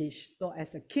or a dish. So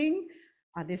as a king,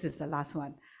 this is the last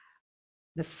one.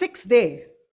 The 6th day,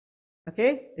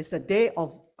 okay, is the day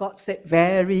of God said,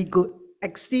 very good,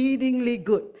 exceedingly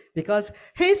good, because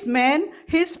his man,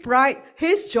 his pride,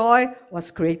 his joy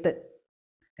was created.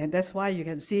 And that's why you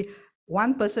can see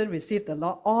one person received the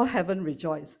law, all heaven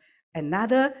rejoiced.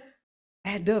 Another,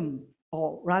 Adam,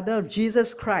 or rather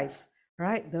Jesus Christ,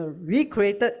 right? The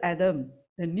recreated Adam,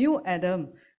 the new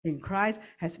Adam in Christ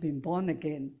has been born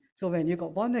again. So when you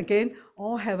got born again,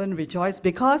 all heaven rejoiced,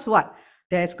 because what?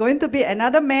 There's going to be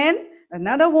another man,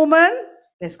 another woman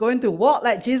that's going to walk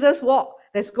like Jesus walked,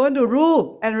 that's going to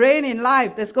rule and reign in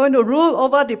life, that's going to rule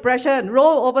over depression,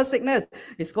 rule over sickness.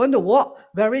 It's going to walk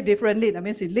very differently. That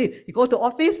means he live. You go to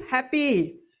office,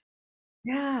 happy.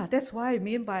 Yeah, that's what I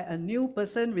mean by a new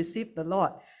person received the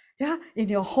Lord. Yeah, in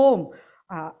your home,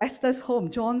 Esther's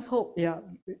home, John's home. Yeah,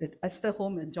 Esther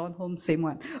home and John home, same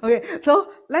one. Okay,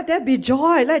 so let there be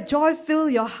joy. Let joy fill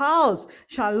your house.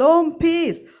 Shalom,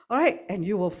 peace. All right, and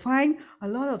you will find a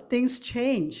lot of things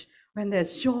change. When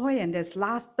there's joy and there's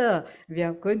laughter, we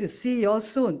are going to see you all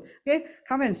soon. Okay,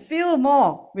 come and feel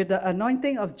more with the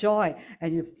anointing of joy.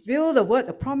 And you feel the word,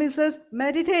 the promises,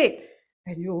 meditate.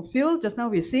 And you will feel, just now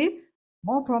we see,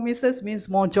 more promises means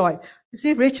more joy. You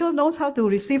see, Rachel knows how to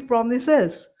receive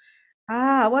promises.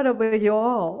 What about you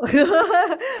all? You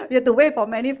have to wait for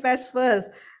manifest first.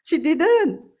 She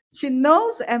didn't. She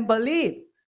knows and believes.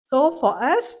 So for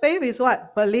us, faith is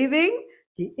what? Believing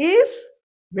he is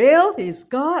real, he is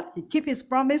God, he keeps his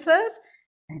promises,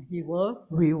 and he will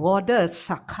reward us.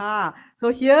 Sakha. So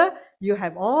here you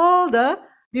have all the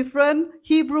different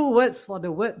Hebrew words for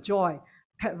the word joy.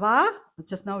 Katva,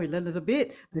 just now we learned a little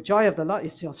bit. The joy of the Lord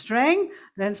is your strength.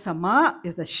 Then Sama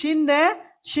is the shin there.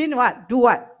 Shin what? Do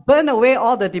what? Burn away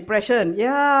all the depression.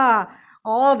 Yeah.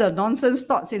 all the nonsense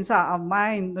thoughts inside our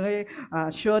mind,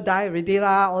 sure die already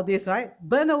lah, all this, right?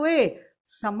 Burn away.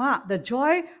 Sama, the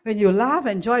joy, when you laugh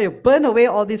and joy, you burn away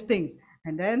all these things.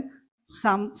 And then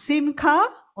simka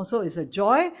also is a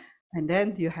joy. And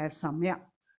then you have samyak,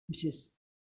 which is,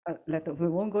 we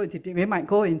won't go into, we might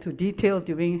go into detail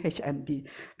during HMD,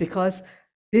 because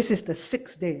this is the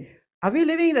 6th day. Are we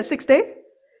living in the 6th day?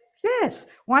 Yes.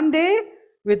 One day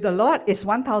with the Lord is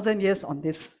 1,000 years on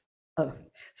this earth.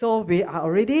 So we are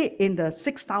already in the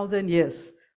 6,000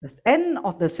 years, the end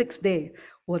of the 6th day.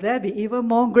 Will there be even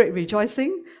more great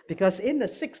rejoicing? Because in the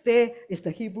 6th day is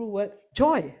the Hebrew word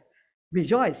joy,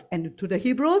 rejoice. And to the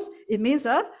Hebrews, it means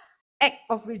a act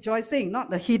of rejoicing, not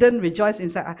the hidden rejoice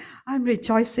inside. I'm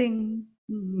rejoicing.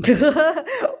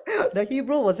 The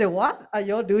Hebrew will say, what are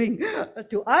you doing?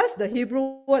 To us, the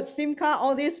Hebrew word simka,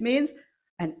 all this means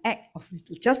an act of,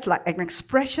 just like an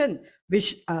expression,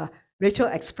 which Rachel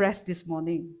expressed this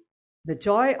morning. The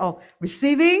joy of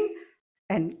receiving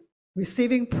and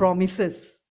receiving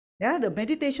promises. Yeah, the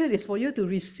meditation is for you to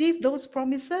receive those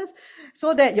promises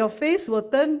so that your face will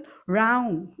turn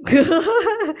round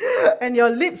and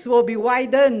your lips will be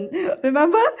widened.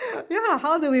 Remember? Yeah,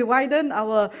 how do we widen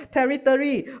our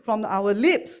territory from our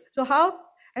lips? So how?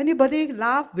 Anybody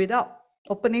laugh without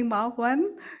opening mouth?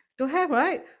 One? To have,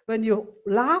 right? When you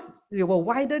laugh, you will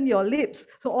widen your lips.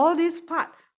 So all these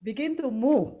parts begin to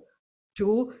move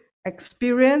to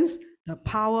experience the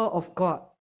power of God,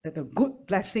 that the good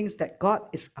blessings that God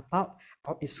is about,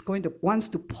 or is going to, wants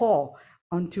to pour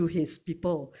onto his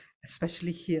people,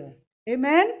 especially here.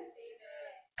 Amen?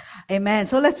 Amen.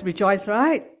 So let's rejoice,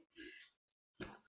 right?